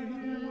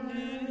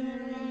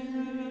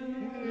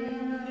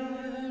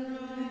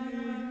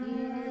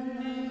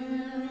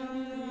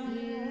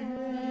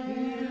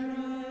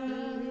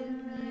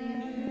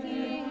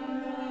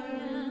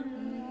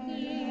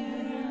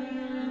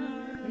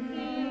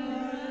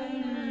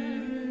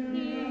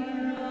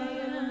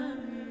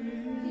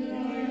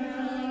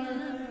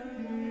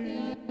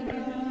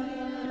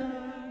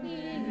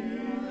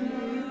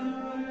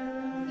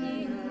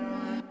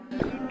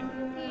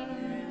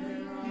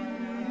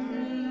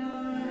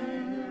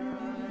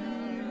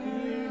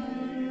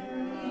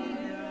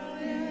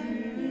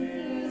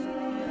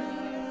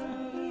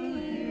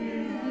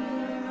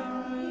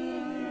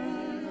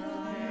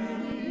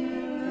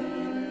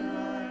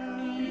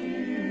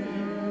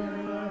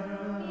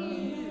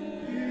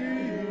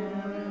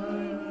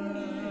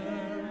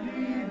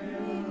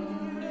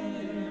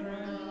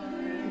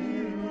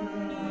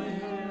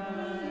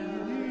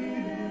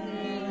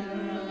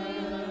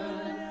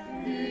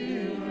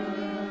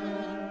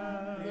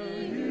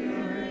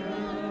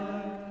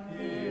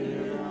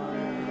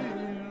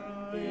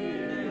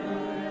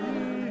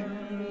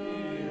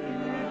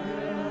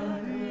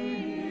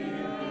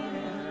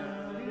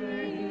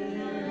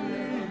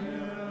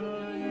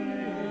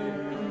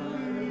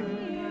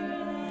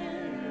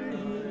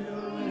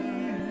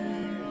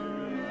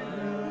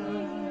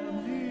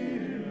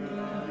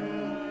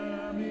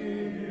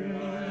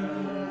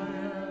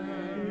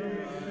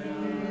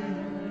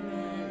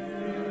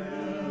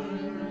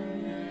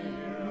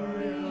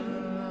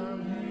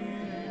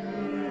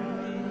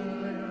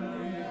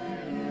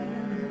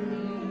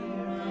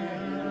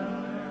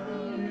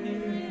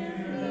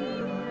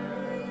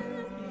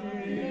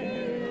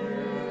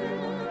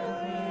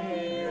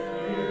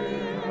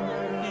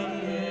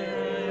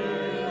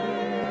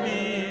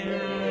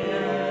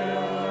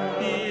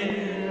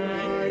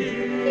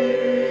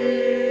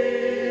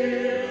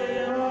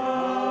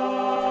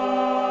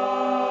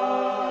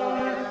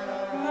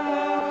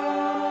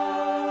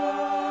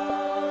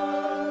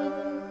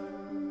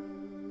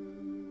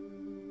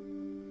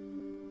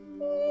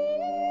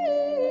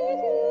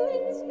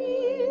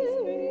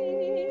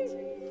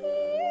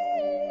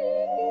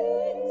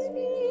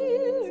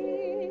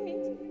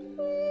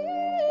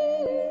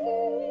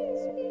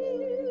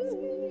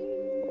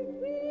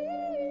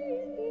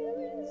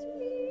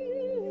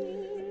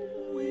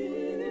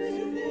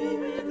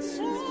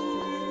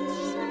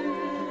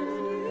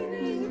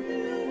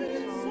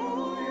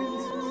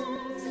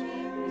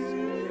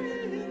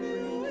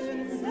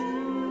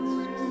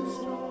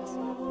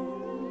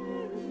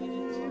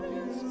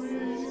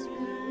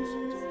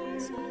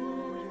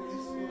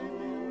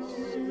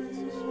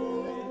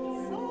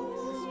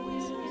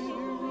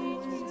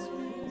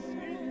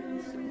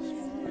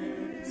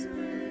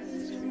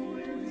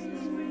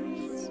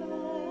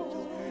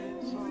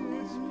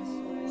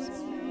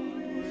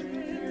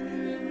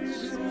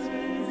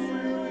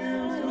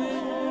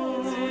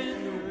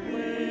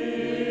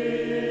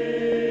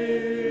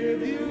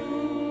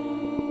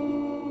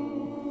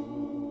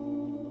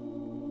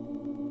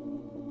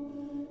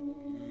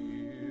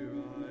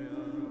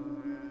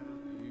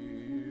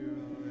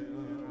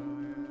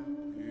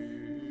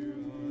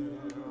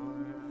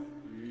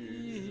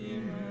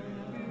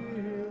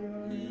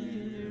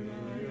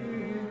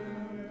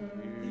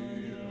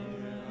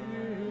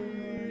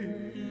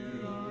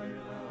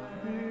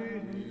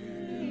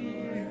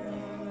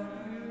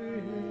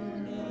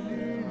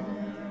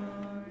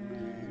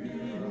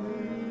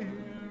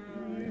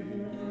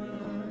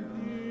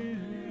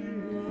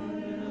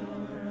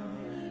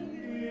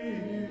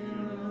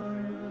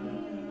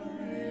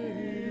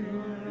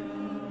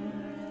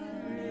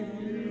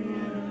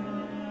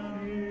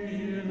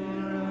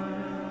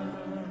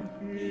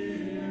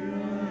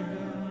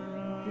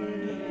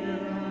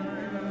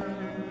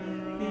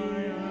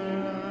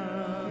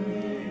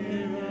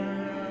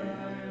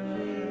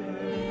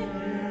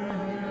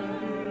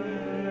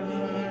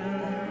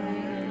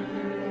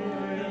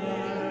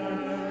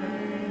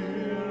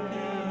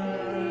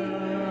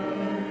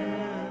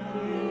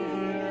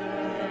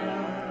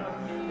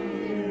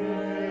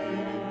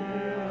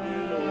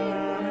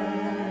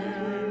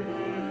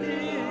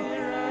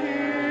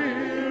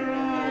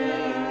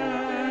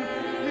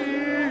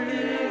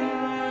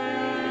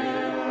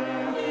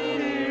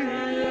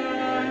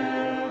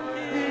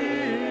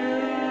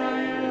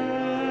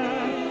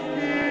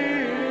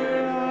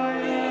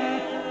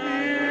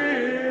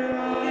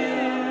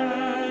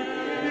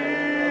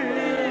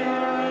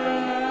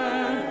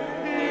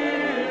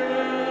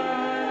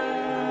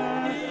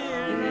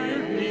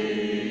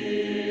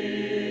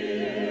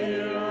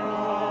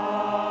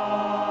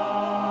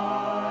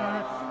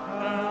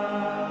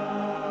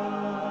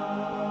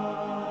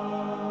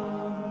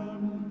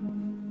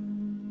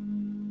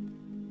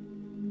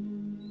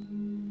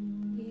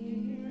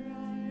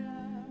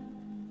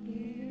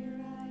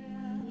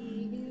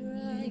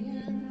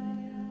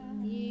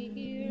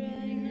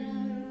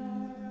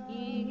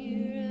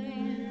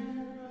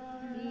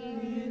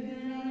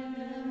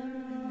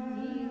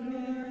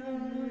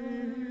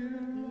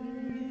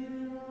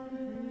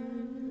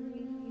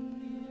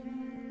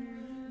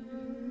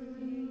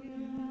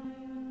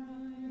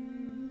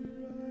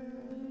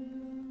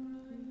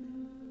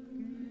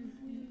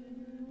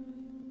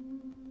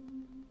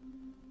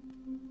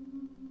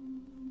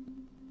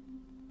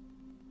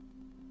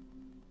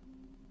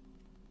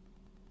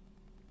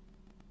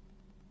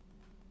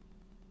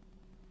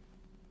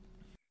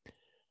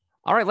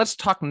All right, let's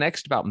talk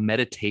next about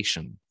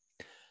meditation.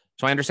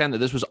 So I understand that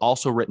this was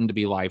also written to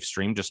be live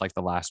streamed, just like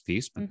the last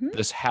piece, but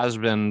this has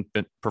been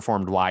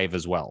performed live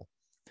as well.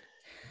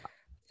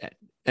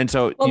 And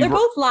so, well, they're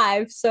both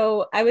live,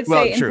 so I would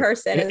say in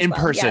person as in well.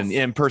 person,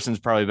 Yes. in person is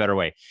probably a better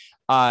way.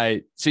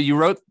 So you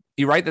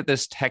write that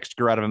this text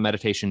grew out of a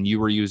meditation you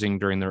were using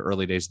during the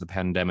early days of the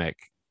pandemic.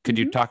 Could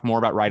you talk more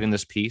about writing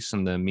this piece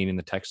and the meaning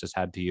the text has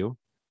had to you?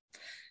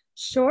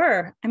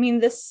 Sure. I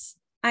mean,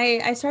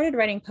 I started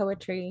writing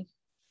poetry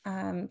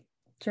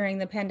during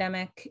the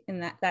pandemic in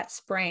that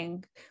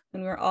spring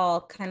when we were all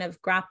kind of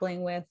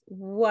grappling with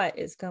what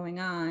is going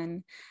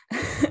on.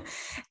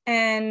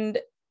 And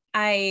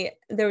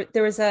there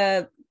was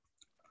a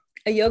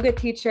yoga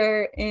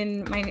teacher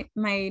in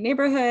my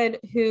neighborhood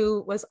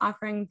who was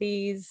offering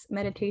these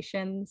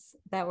meditations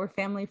that were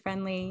family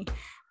friendly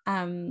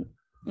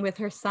with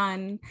her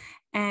son.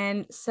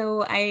 And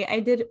so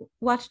I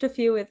watched a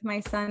few with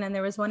my son, and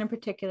there was one in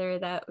particular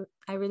that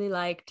I really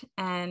liked.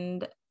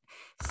 And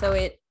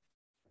so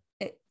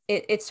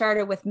it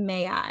started with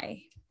 "May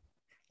I,"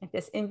 like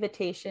this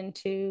invitation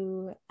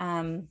to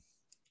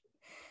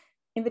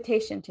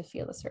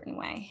feel a certain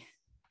way.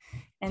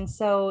 And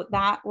so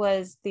that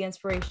was the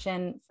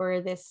inspiration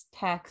for this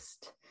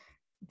text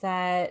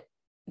that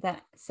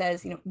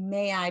says,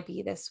 may I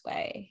be this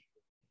way?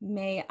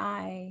 May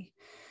I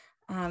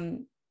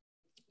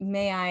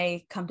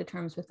come to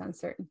terms with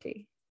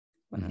uncertainty?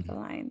 One of the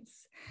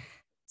lines.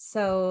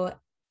 So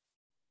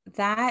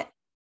that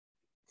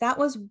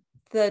was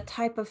the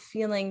type of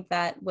feeling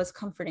that was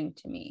comforting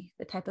to me,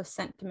 the type of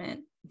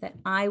sentiment that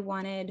I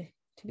wanted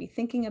to be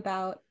thinking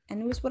about,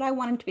 and it was what I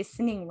wanted to be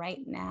singing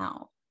right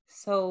now.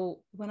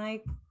 So when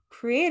I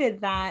created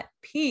that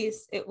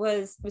piece, it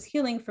was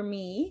healing for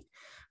me,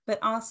 but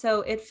also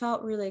it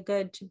felt really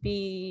good to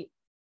be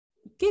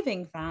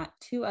giving that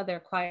to other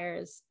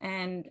choirs.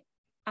 And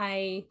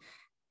I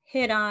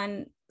hit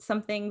on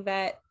something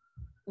that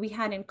we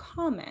had in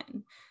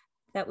common,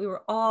 that we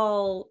were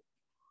all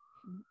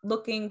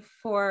looking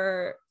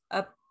for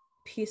a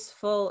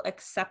peaceful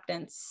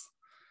acceptance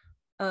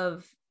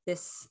of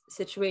this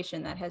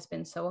situation that has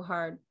been so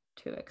hard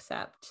to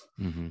accept,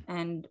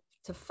 and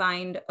to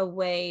find a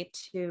way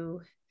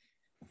to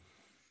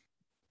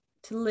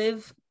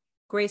live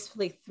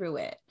gracefully through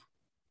it.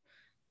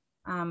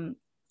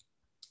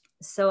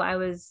 So I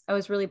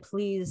was really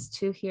pleased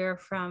to hear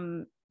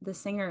from the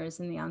singers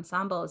and the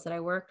ensembles that I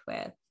worked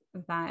with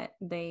that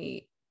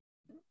that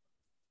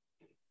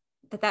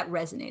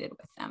resonated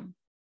with them.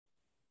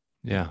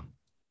 Yeah.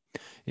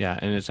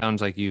 And it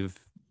sounds like you've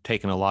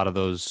taken a lot of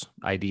those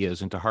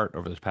ideas into heart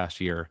over this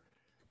past year.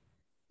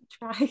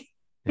 Try.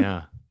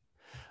 Yeah.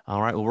 All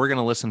right. Well, we're going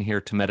to listen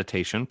here to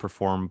Meditation,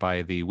 performed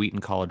by the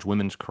Wheaton College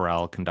Women's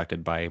Chorale,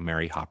 conducted by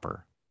Mary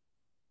Hopper.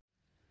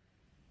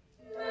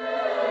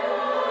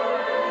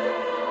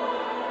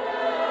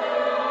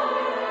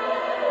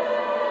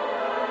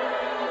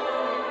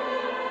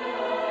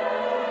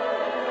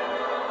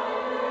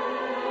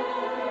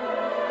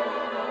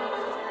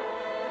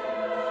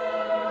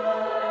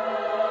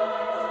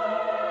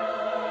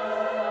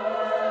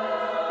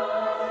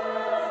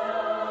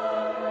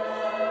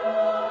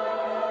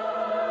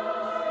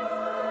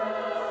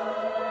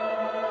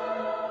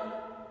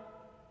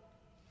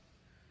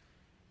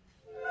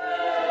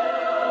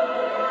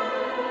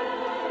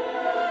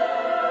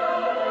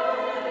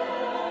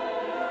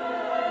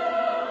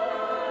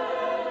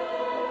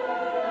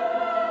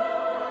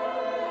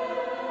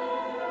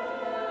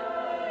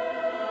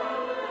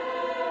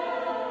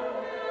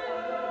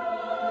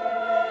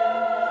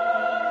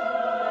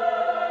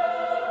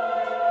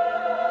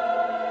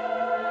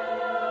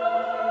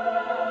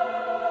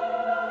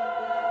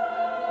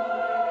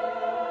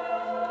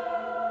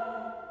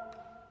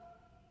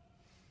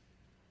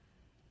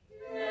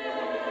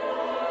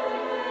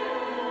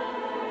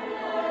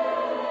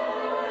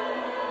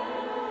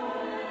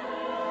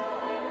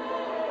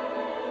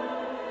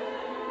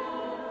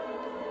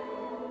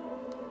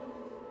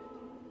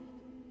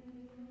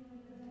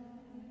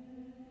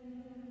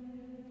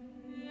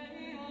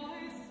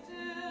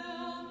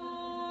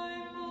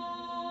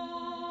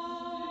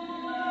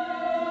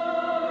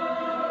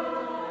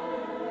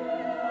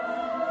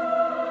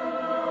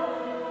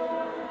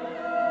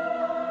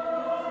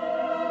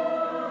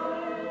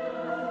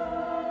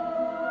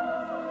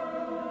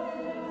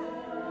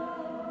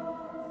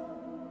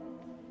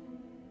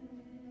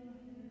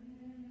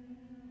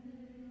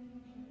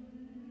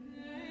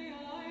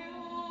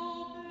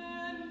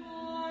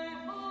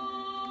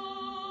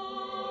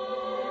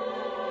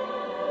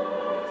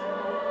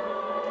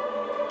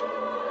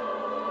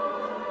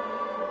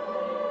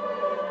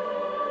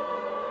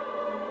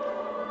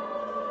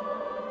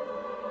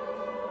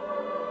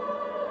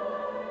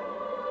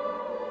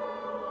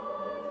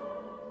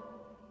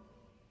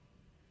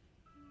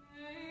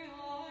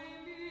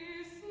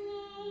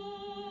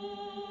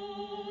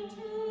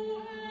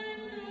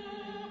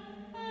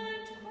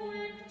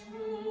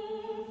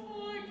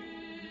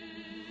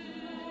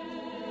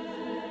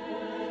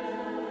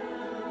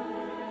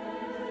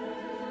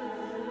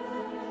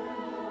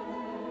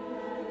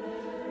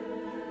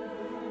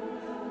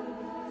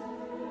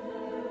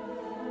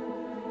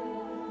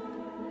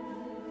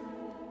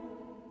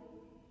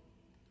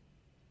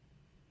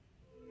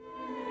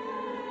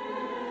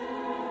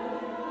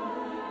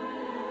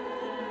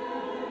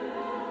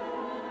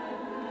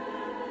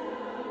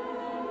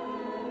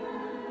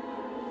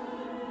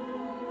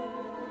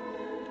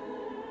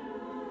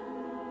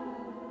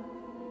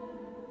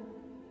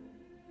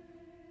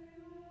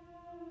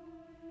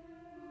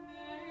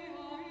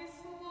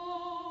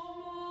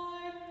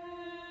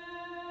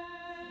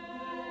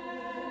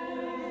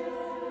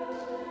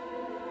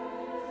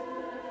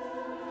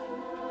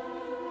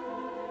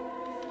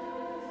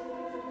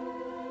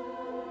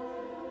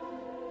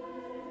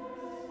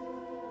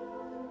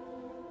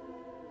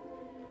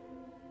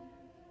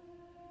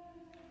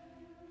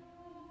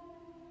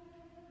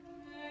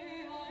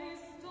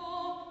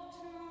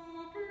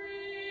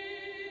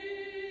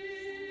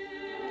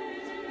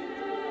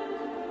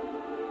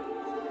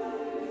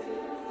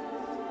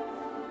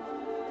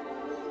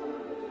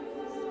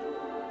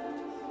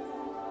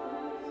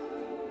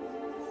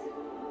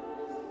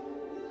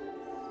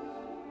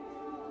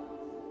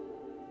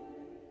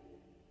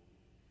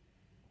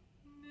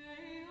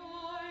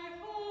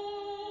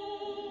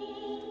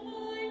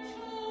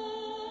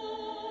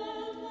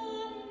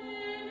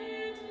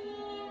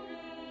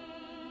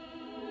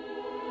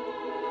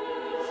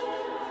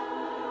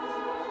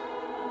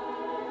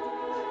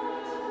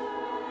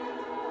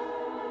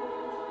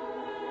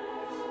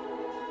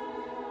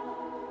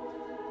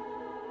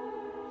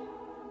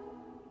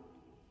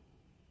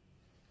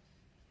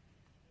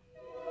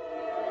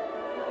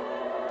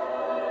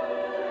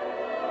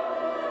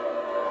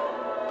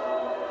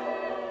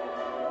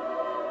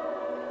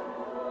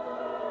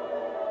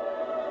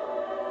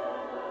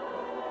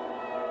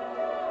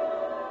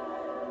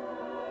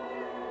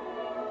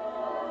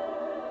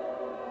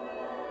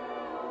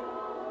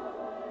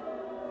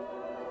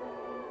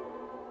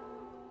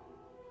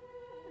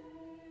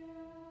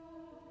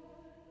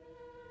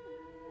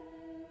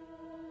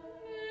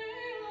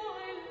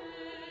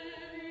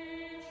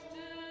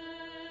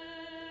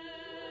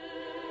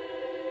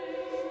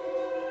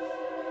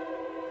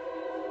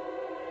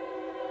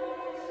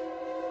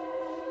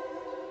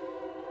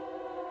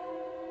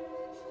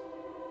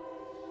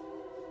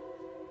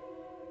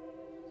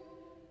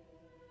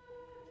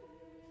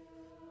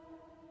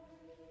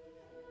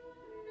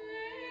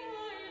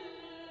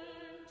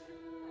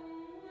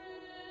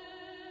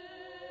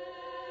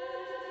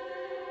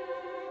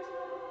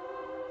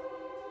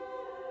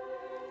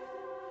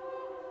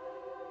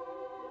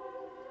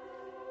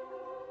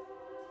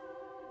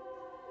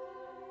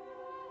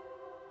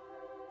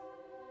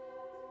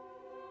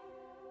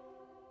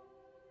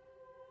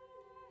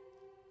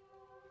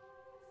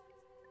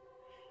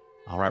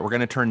 All right, we're going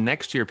to turn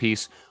next to your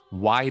piece,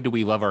 Why Do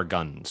We Love Our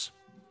Guns?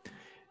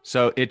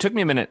 So it took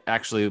me a minute,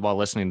 actually, while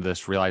listening to this,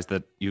 to realize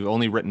that you've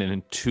only written it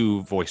in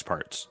 2 voice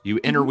parts. You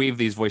interweave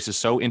these voices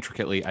so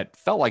intricately. I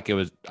felt like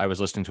I was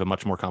listening to a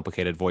much more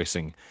complicated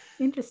voicing.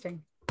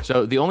 Interesting.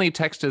 So the only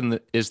text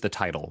is the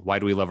title, Why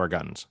Do We Love Our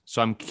Guns?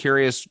 So I'm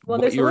curious Well,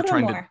 what there's you a were little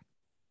trying more.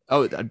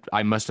 to... Oh,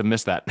 I must have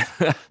missed that.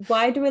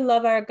 Why do we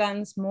love our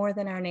guns more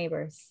than our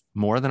neighbors?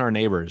 More than our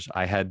neighbors.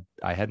 I had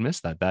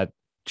missed that. That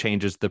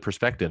changes the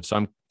perspective.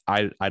 So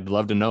I'd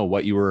love to know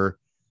what you were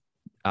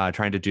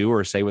trying to do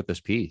or say with this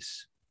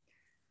piece.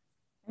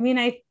 I mean,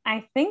 I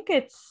think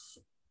it's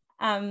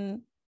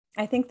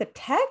I think the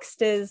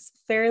text is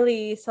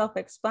fairly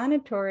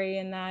self-explanatory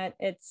in that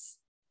it's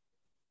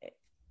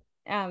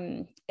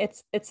an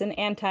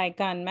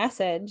anti-gun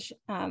message,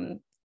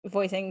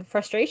 voicing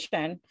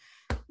frustration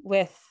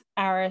with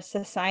our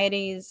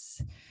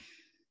society's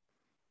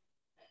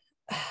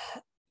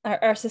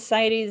our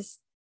society's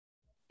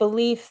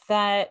belief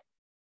that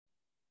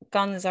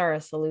guns are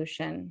a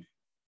solution,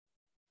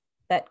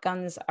 that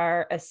guns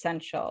are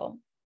essential,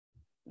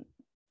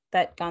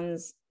 that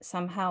guns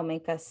somehow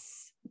make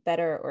us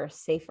better or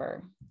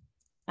safer,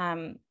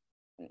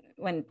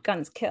 when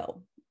guns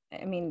kill.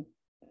 I mean,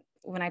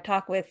 when I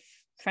talk with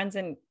friends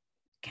in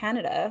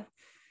Canada,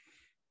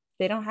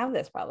 they don't have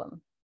this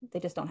problem. They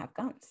just don't have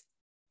guns.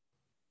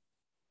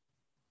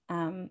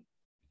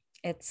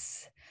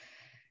 It's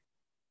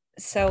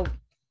so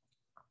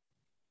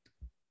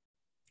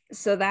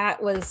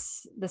that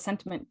was the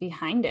sentiment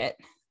behind it.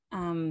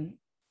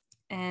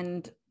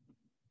 And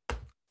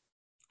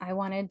I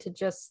wanted to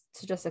just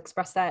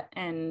express that.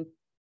 And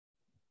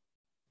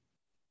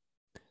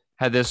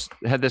had this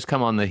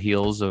come on the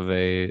heels of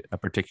a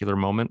particular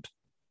moment?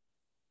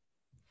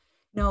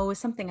 no, it was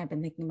something I've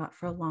been thinking about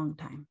for a long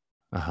time.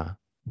 Uh-huh.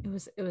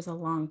 It was a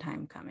long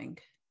time coming.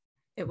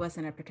 It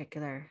wasn't a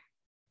particular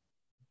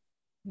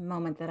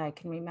moment that I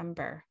can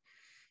remember.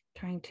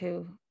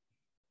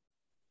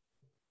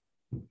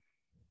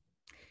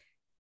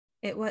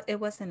 It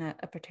wasn't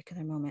a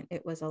particular moment.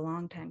 It was a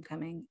long time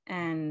coming.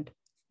 And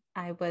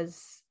it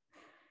was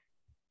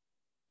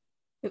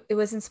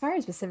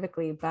inspired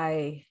specifically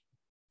by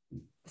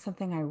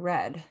something I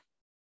read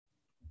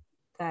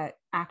that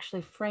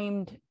actually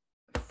framed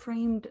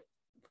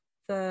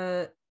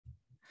the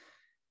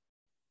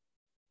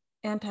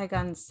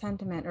anti-gun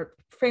sentiment, or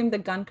framed the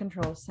gun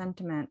control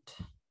sentiment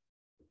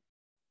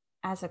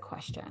as a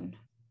question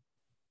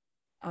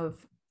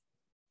of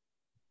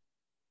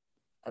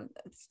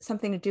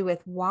something to do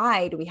with,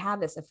 why do we have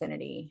this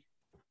affinity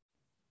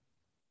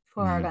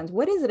for our guns?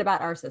 What is it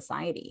about our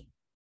society?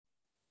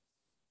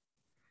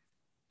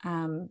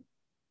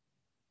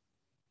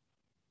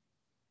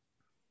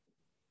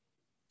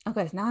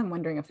 Okay, so now I'm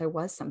wondering if there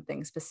was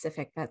something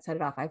specific that set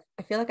it off. I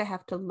feel like I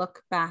have to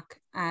look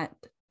back at,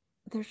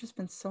 there's just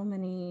been so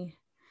many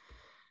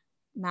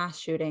mass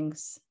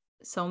shootings,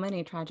 so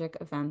many tragic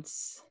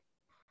events,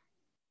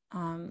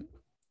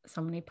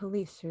 so many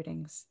police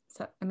shootings.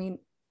 So, I mean,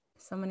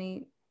 so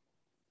many,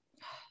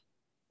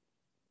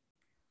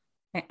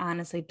 I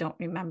honestly don't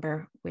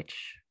remember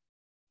which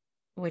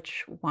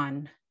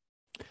one.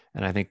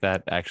 And I think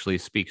that actually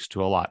speaks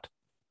to a lot,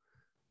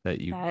 that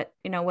you was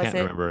can't it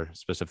remember a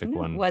specific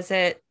one. Was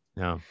it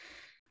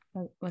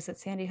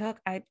Sandy Hook?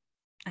 I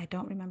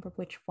don't remember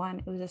which one.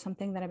 It was just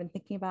something that I've been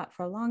thinking about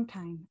for a long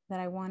time, that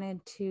I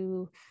wanted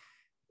to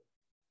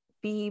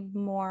be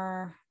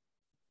more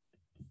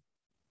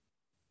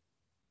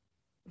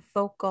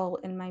vocal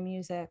in my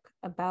music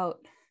about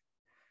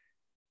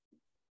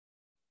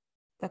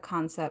the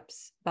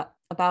concepts,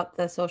 about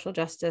the social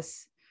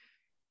justice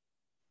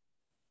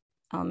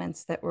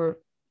elements that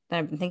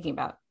I've been thinking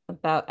about.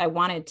 I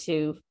wanted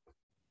to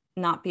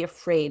not be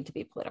afraid to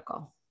be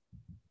political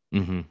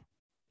in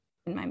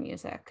my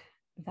music.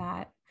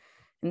 And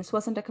this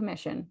wasn't a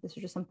commission. This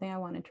was just something I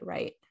wanted to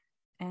write.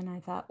 And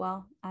I thought,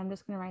 well, I'm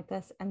just going to write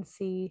this and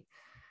see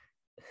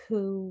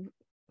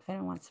if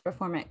anyone wants to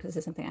perform it, because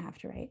it's something I have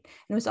to write.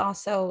 And it was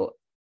also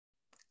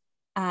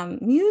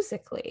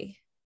musically,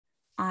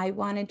 I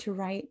wanted to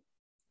write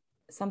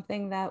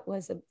something that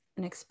was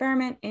an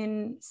experiment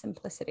in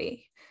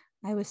simplicity.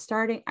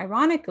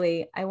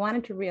 Ironically, I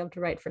wanted to be able to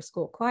write for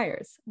school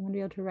choirs. I wanted to be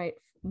able to write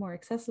more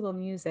accessible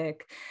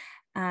music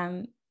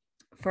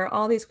for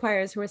all these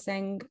choirs who were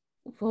saying,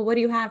 well, what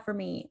do you have for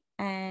me?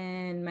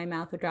 And my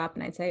mouth would drop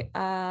and I'd say,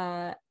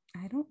 I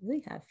don't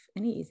really have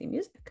any easy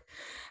music.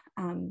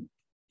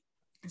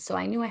 So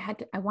I knew I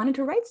wanted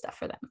to write stuff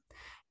for them.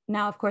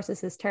 Now, of course,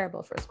 this is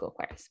terrible for school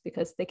choirs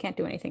because they can't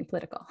do anything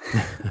political.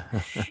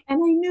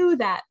 And I knew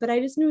that, but I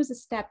just knew it was a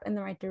step in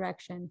the right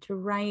direction to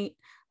write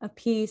a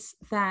piece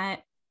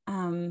that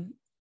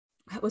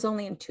was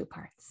only in 2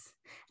 parts.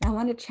 And I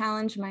wanted to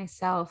challenge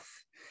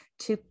myself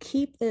to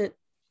keep the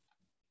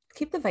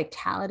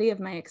vitality of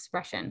my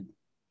expression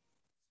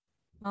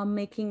while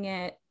making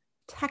it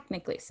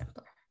technically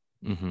simpler.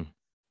 Mm-hmm.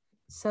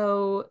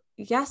 So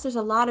yes, there's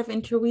a lot of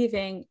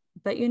interweaving,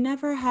 but you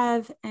never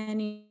have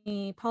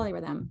any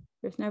polyrhythm.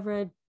 There's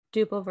never a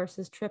duple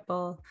versus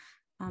triple.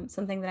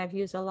 something that I've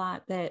used a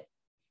lot that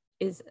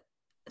is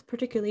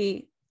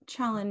particularly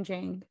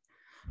challenging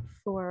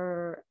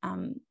for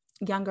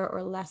younger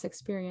or less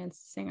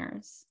experienced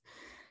singers.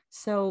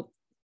 So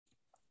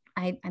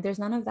there's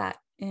none of that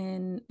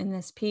in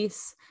this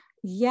piece,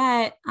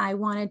 yet I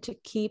wanted to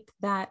keep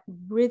that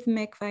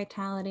rhythmic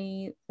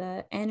vitality,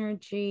 the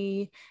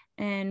energy,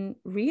 and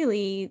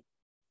really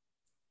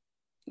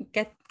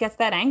gets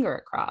that anger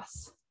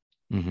across.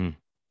 Mm-hmm.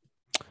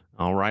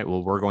 All right.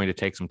 Well, we're going to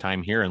take some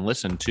time here and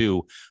listen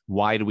to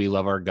Why Do We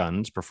Love Our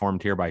Guns,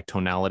 performed here by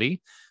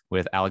Tonality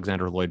with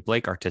Alexander Lloyd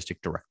Blake,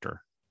 artistic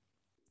director.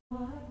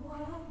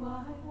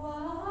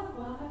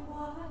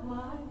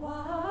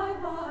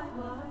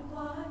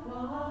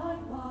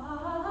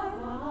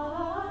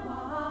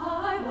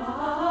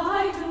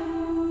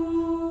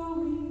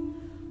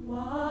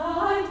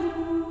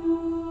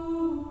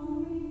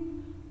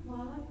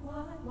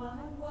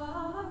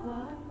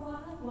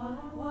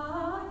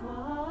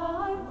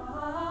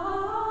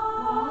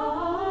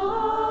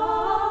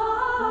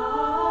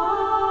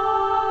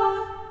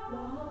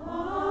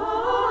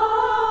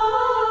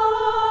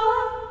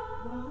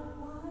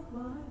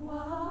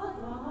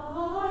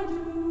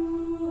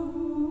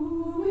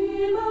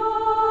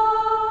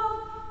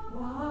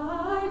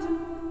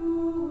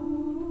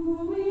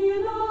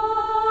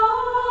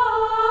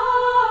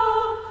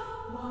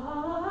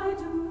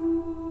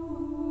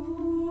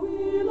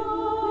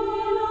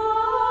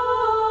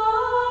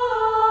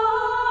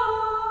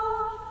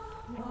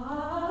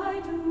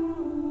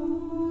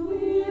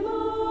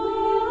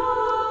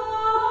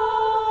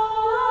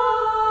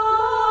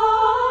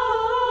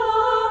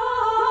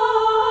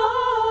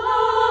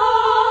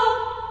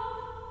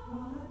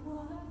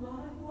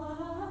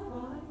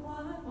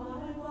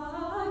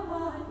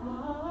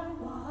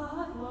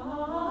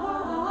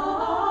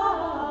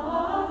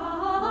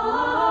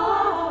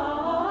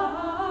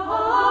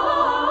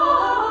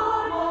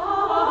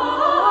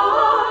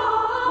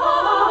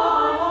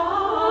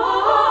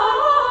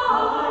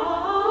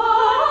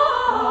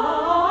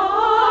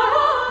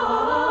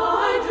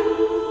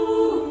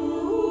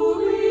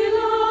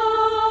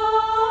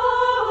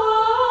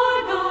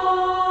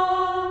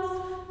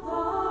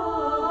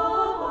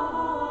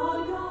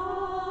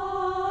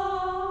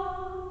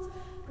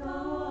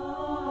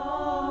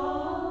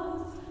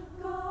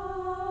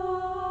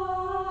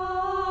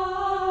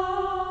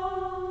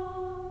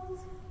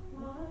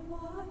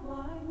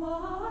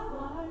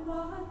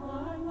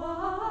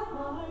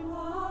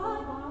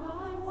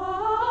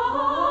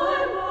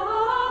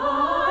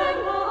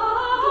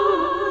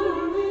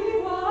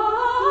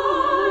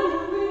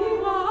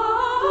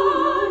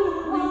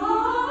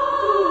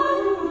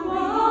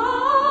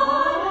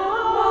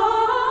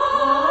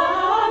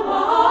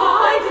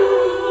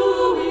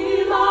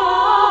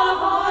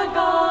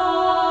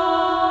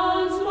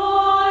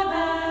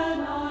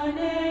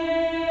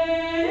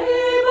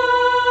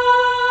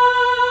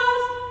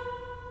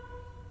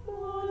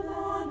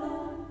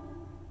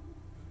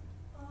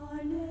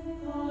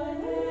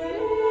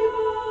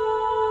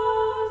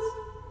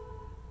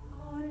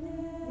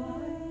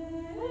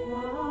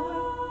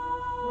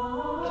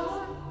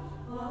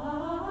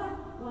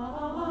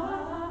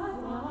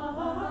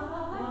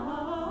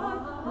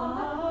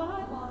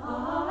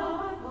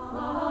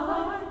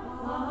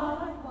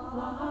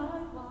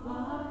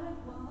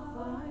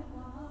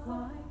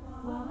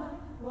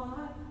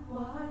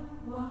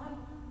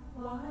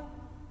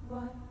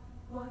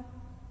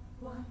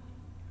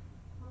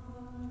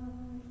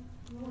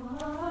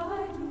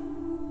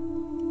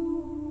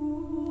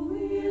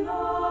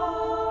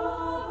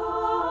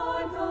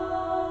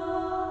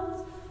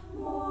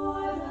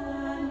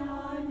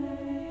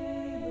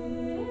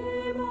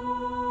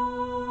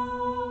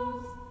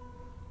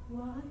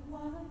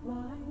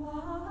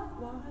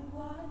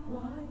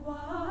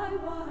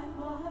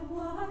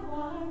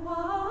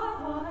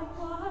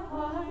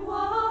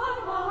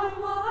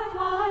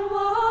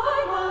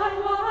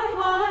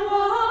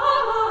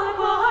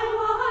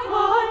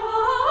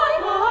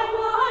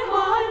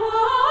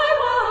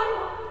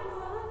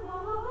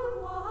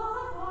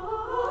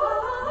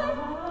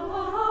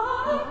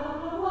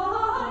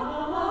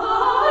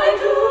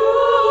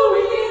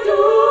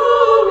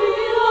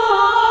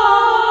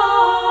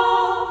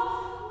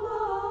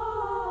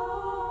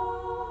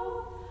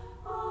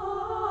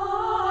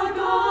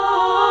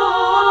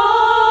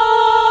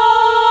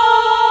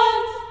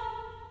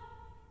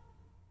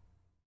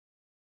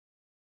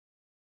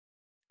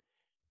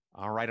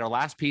 All right, our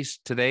last piece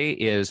today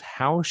is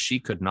How She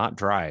Could Not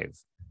Drive.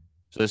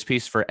 So this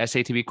piece for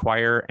SATB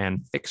choir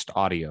and fixed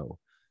audio.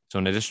 So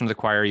in addition to the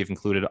choir, you've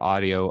included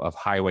audio of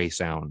highway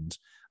sounds.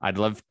 I'd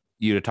love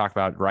you to talk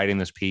about writing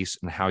this piece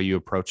and how you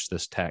approach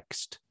this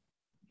text.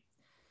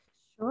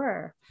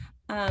 Sure.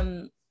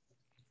 Well,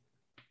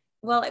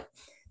 what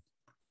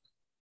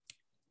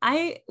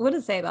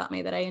does it say about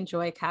me that I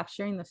enjoy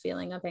capturing the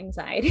feeling of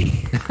anxiety?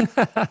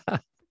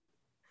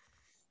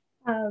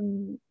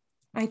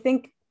 I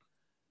think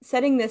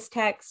setting this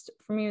text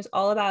for me was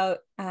all about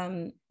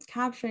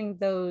capturing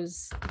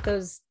those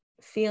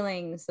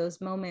feelings, those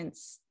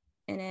moments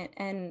in it.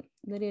 And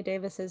Lydia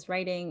Davis's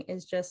writing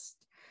is just,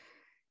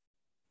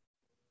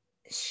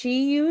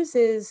 she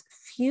uses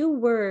few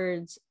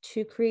words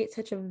to create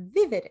such a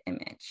vivid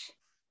image,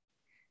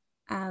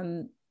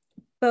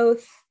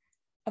 both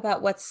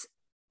about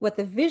what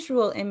the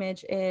visual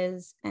image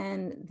is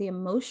and the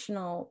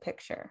emotional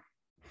picture.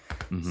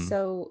 Mm-hmm.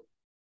 So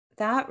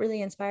that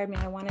really inspired me.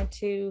 I wanted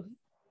to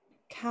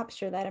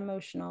capture that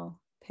emotional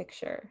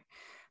picture.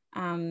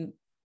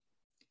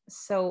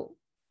 So,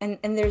 and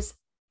there's,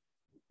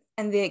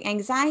 and the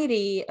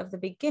anxiety of the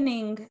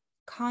beginning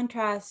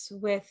contrasts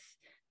with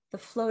the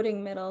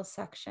floating middle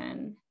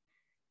section,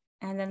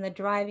 and then the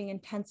driving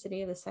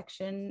intensity of the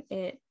section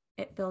it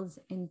builds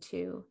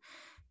into.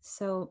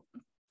 So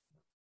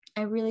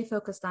I really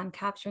focused on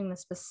capturing the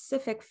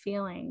specific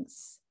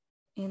feelings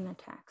in the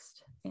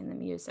text, in the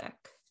music.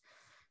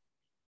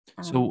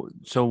 So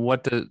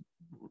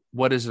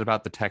what is it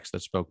about the text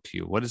that spoke to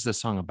you? What is this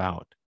song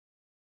about?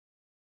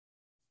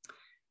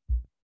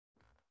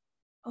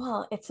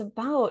 Well, it's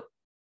about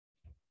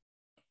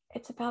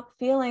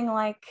feeling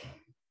like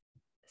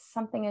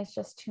something is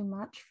just too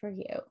much for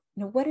you. You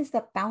know, what is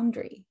that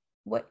boundary?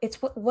 What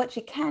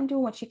she can do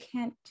and what she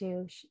can't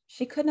do.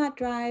 She could not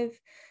drive.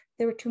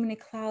 There were too many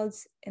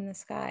clouds in the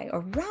sky, or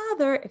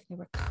rather, if there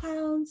were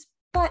clouds,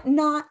 but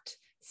not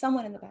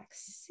someone in the back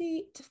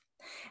seat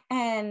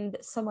and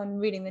someone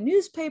reading the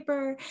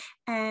newspaper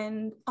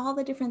and all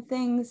the different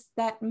things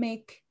that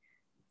make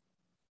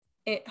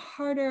it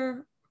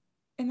harder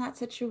in that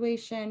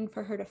situation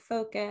for her to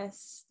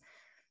focus.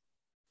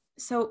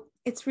 So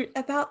it's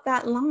about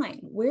that line.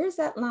 Where's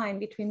that line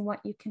between what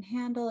you can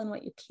handle and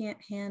what you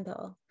can't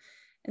handle?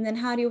 And then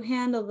how do you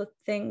handle the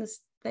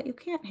things that you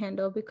can't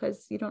handle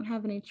because you don't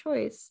have any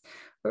choice?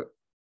 Or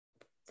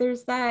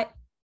there's that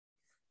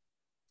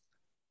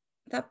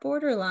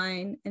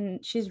borderline,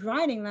 and she's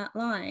riding that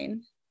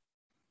line.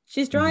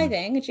 She's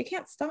driving and she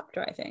can't stop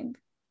driving,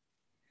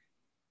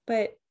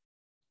 but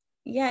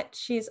yet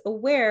she's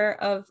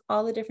aware of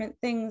all the different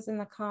things in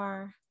the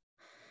car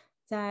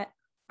that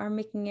are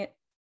making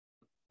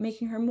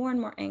her more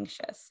and more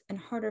anxious and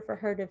harder for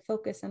her to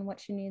focus on what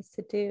she needs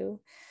to do.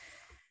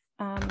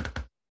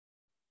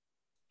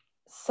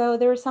 So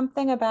there was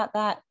something about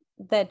that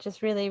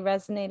just really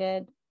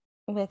resonated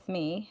with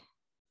me.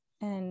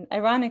 And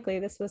ironically,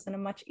 this was in a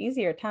much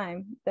easier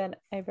time that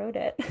I wrote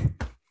it.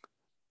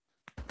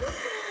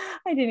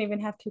 I didn't even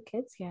have 2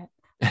 kids yet.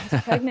 I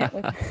was pregnant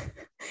with,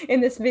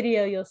 in this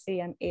video, you'll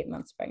see I'm 8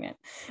 months pregnant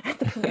at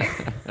the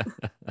premiere.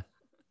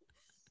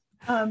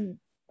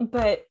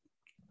 But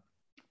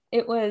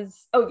it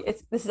was,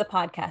 this is a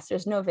podcast.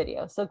 There's no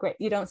video. So great.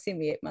 You don't see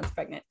me 8 months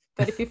pregnant.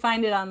 But if you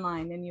find it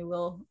online, then you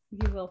will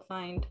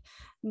find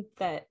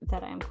that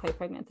I am quite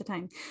pregnant at the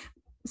time.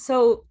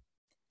 So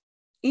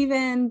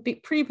even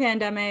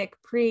pre-pandemic,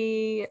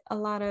 a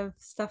lot of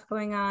stuff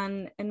going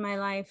on in my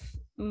life,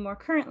 more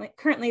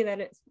currently that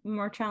it's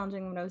more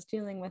challenging than what I was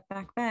dealing with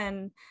back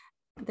then,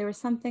 there was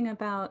something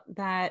about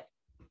that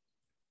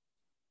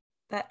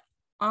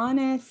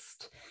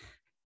honest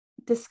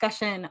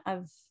discussion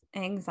of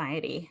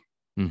anxiety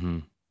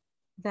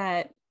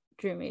that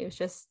drew me. It was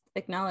just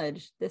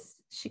acknowledged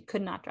she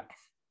could not drive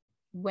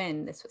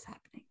when this was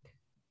happening,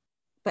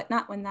 but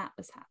not when that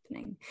was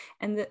happening.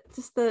 And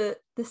the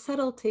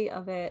subtlety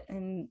of it,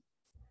 and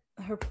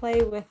her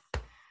play with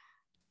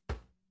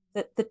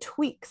the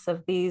tweaks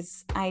of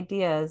these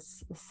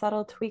ideas, the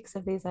subtle tweaks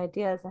of these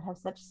ideas that have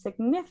such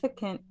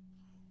significant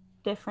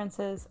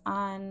differences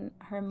on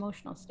her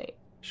emotional state.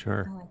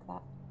 Sure. I like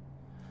that.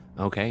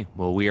 Okay,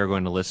 well, we are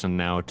going to listen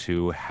now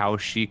to How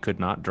She Could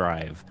Not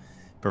Drive,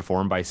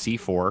 performed by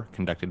C4,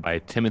 conducted by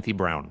Timothy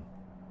Brown.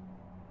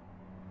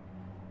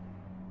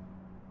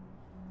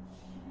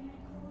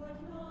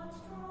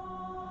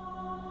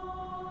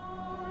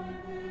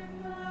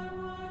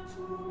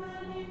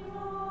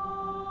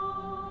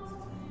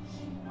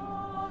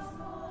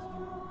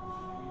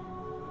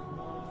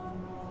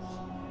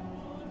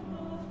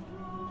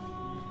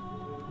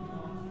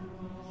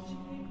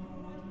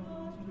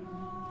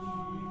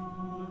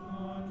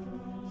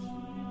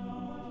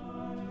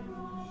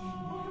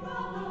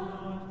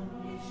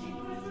 If she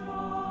could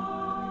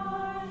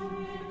drive,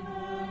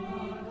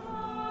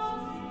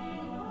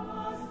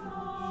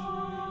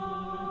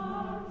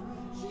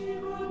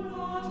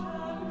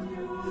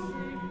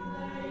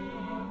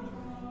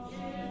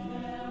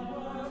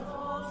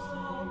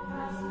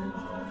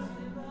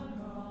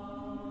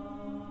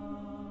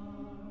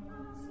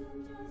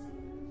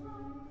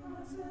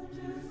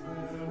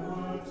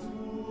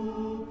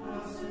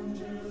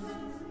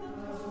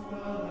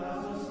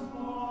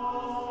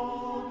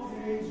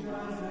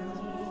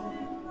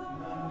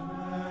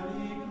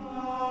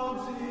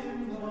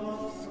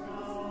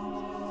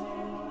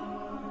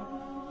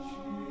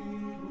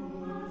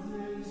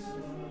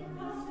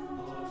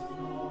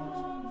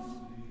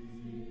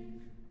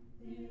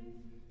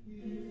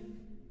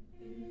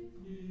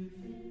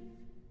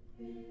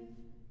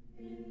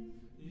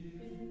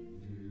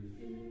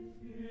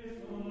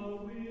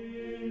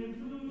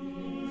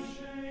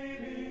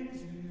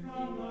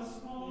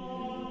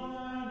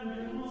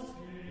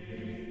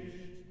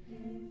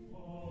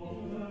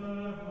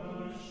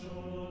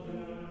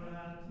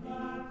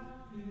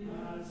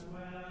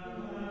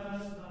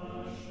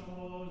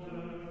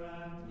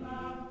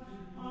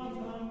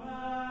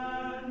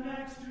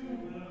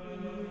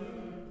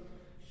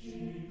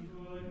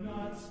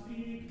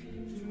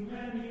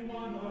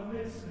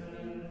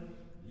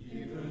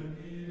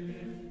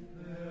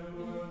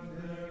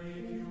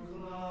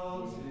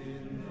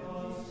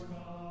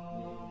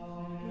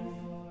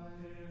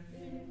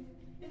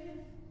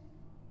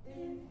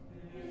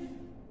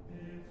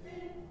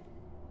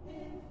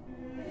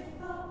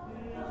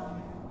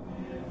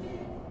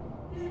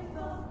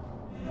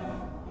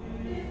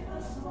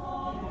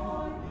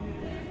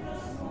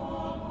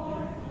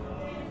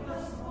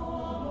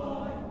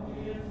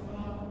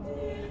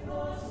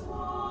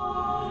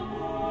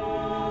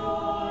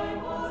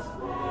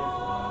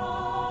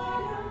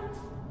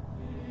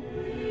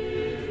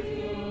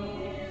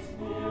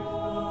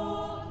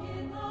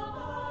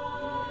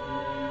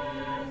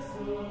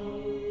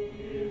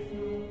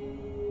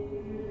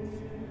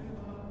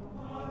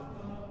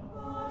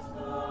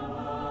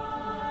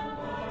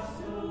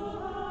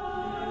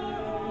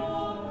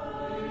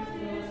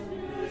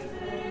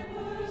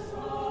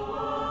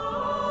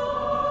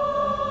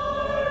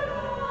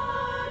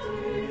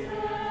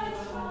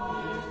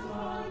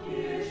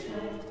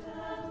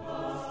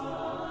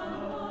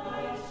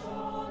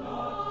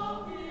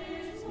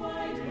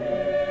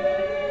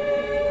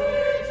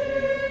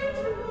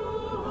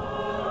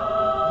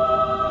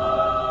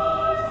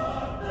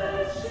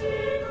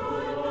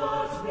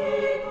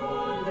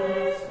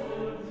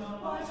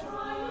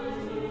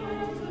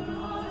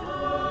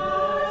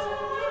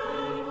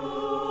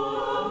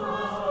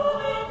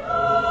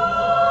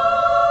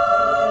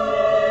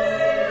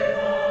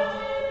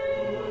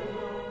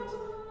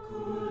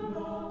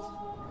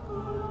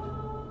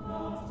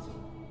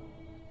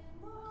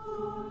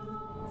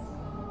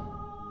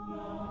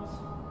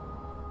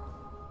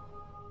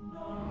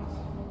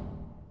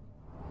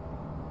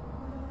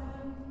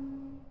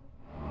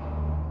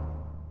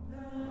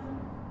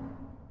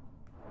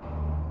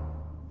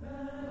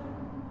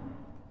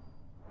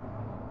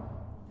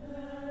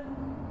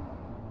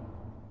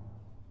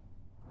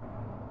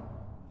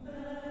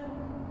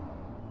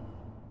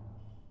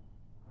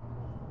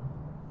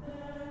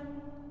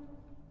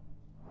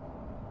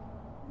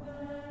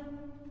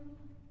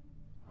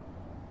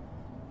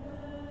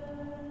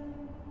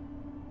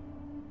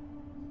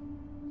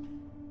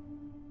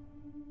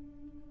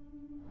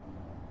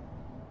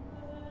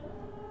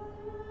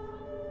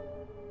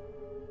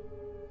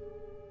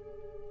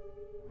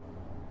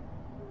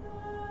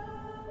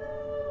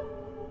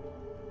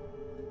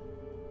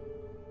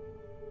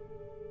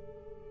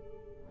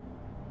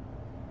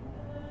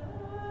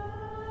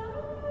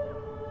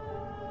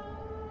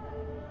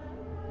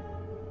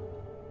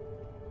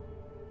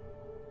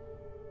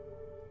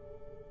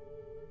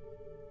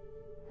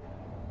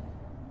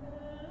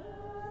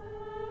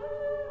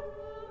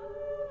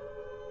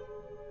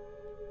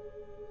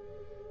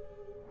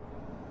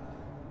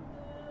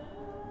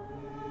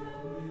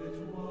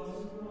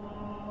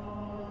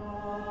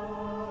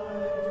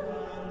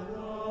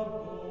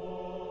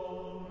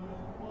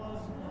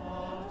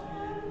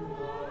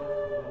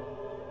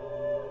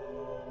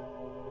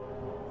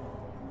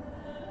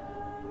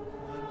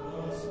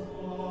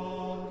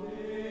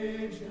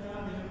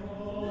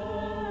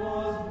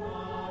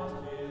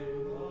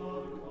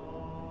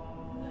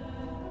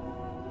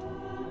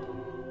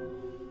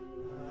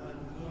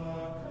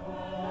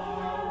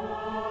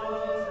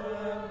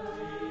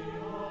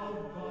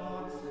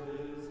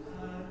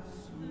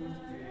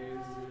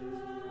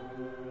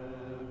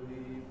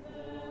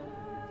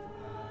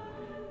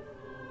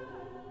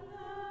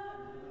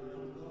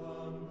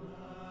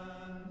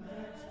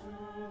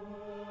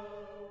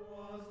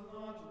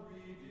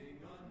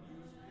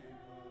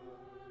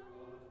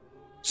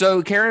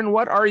 So, Karen,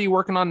 what are you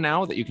working on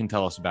now that you can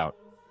tell us about?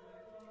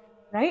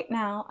 Right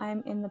now,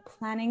 I'm in the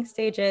planning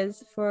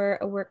stages for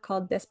a work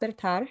called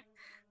Despertar,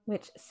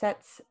 which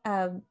sets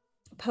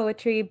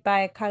poetry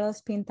by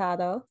Carlos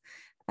Pintado,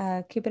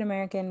 a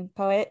Cuban-American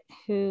poet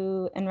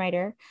and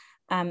writer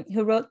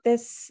who wrote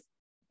this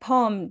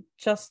poem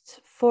just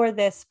for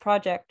this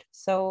project.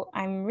 So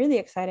I'm really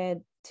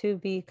excited to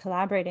be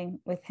collaborating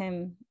with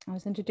him. I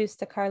was introduced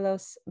to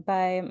Carlos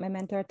by my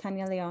mentor,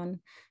 Tanya Leon.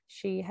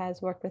 She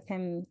has worked with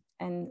him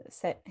and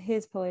set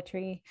his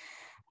poetry.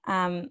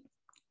 This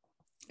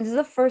is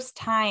the first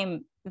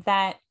time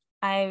that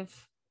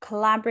I've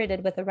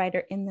collaborated with a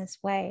writer in this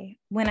way.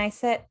 When I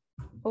set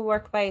a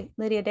work by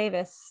Lydia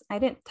Davis, I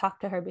didn't talk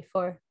to her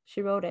before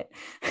she wrote it.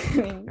 I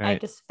mean, Right. I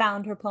just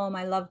found her poem,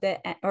 I loved it,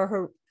 or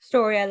her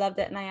story, I loved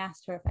it, and I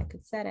asked her if I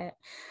could set it.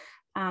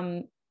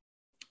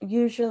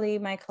 Usually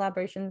my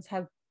collaborations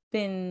have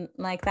been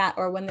like that,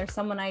 or when there's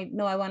someone I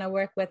know I want to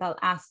work with, I'll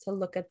ask to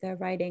look at their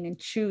writing and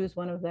choose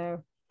one of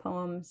their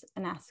poems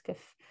and ask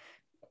if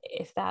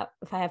I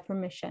have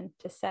permission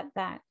to set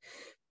that.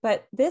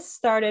 But this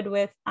started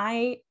with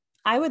I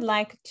would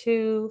like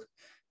to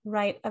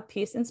write a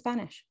piece in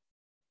Spanish.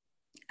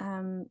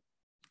 And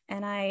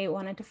I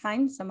wanted to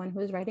find someone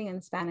who was writing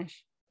in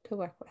Spanish to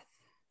work with.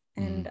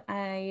 And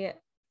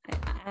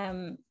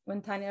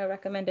when Tanya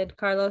recommended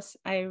Carlos,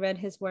 I read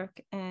his work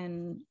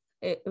and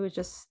it was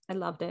just, I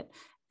loved it.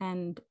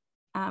 And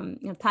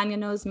Tanya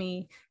knows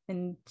me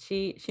and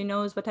she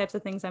knows what types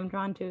of things I'm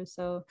drawn to.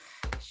 So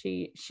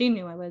she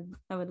knew I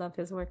would love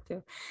his work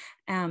too.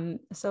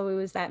 So it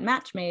was that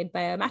match made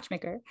by a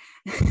matchmaker.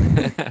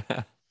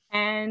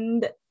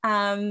 And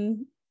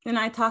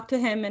I talked to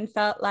him and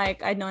felt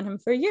like I'd known him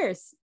for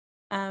years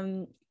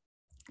in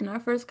our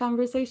first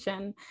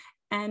conversation.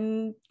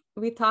 And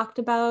we talked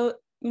about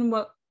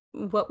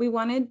what we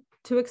wanted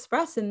to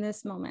express in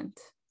this moment.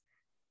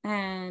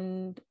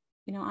 And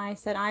I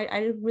said,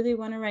 I really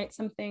want to write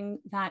something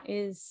that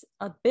is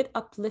a bit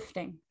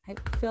uplifting. I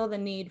feel the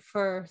need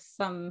for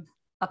some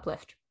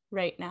uplift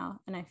right now.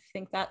 And I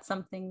think that's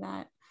something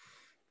that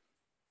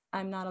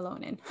I'm not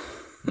alone in.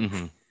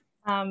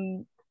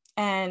 Mm-hmm.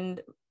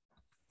 And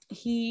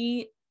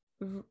he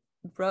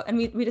wrote, and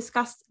we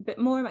discussed a bit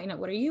more about,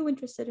 what are you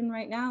interested in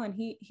right now? And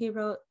he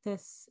wrote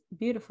this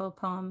beautiful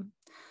poem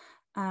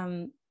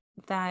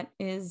that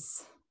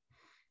is,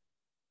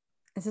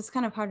 it's just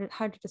kind of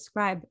hard to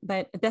describe,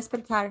 but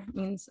despertar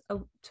means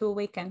to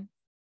awaken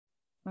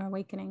or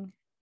awakening.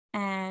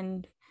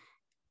 And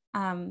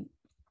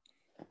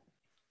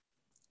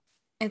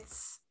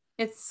it's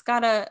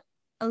got a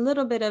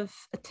little bit of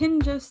a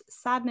tinge of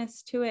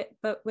sadness to it,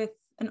 but with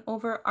an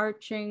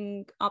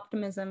overarching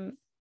optimism.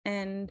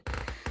 And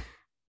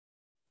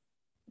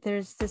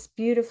there's this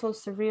beautiful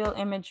surreal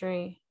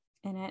imagery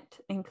in it,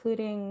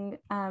 including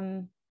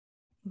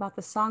about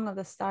the song of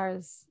the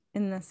stars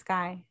in the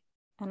sky.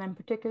 And I'm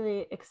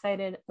particularly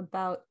excited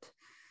about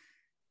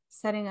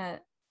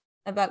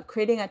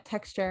creating a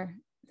texture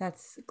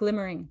that's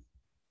glimmering.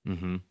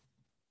 Mm-hmm.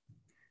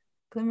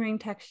 Glimmering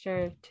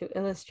texture to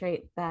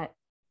illustrate that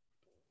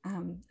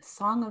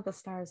song of the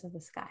stars of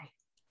the sky.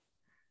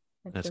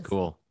 That's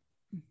cool.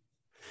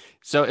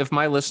 So if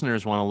my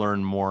listeners want to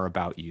learn more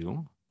about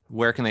you,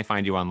 where can they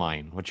find you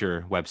online? What's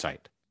your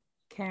website?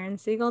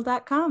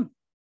 KarenSiegel.com.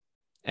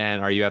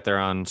 And are you out there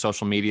on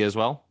social media as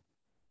well?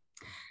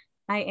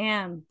 I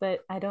am,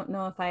 but I don't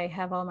know if I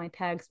have all my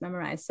tags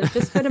memorized. So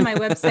just go to my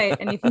website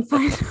and you can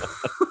find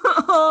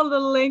all the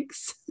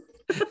links.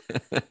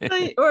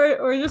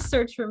 or just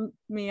search for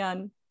me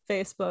on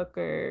Facebook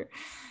or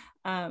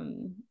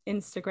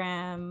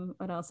Instagram.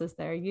 What else is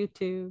there?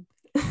 YouTube.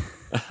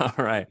 All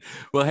right.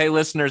 Well, hey,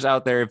 listeners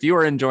out there, if you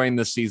are enjoying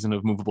this season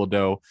of Movable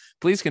Dough,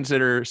 please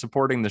consider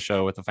supporting the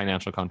show with a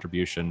financial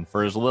contribution.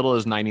 For as little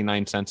as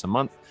 99 cents a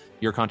month,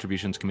 your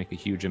contributions can make a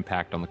huge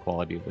impact on the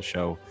quality of the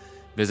show.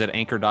 Visit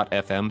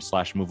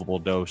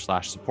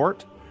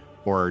anchor.fm/movabledough/support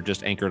or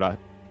just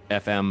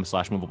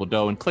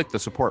anchor.fm/movabledough and click the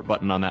support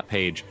button on that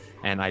page.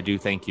 And I do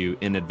thank you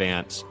in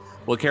advance.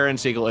 Well, Karen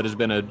Siegel, it has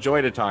been a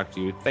joy to talk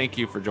to you. Thank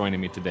you for joining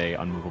me today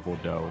on Movable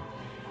Dough.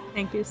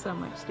 Thank you so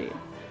much, Steve.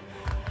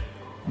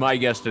 My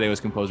guest today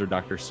was composer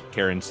Dr.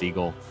 Karen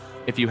Siegel.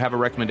 If you have a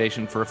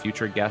recommendation for a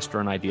future guest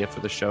or an idea for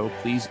the show,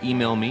 please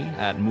email me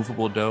at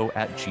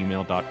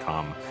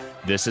movabledough@gmail.com.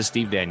 This is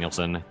Steve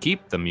Danielson.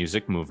 Keep the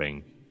music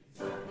moving.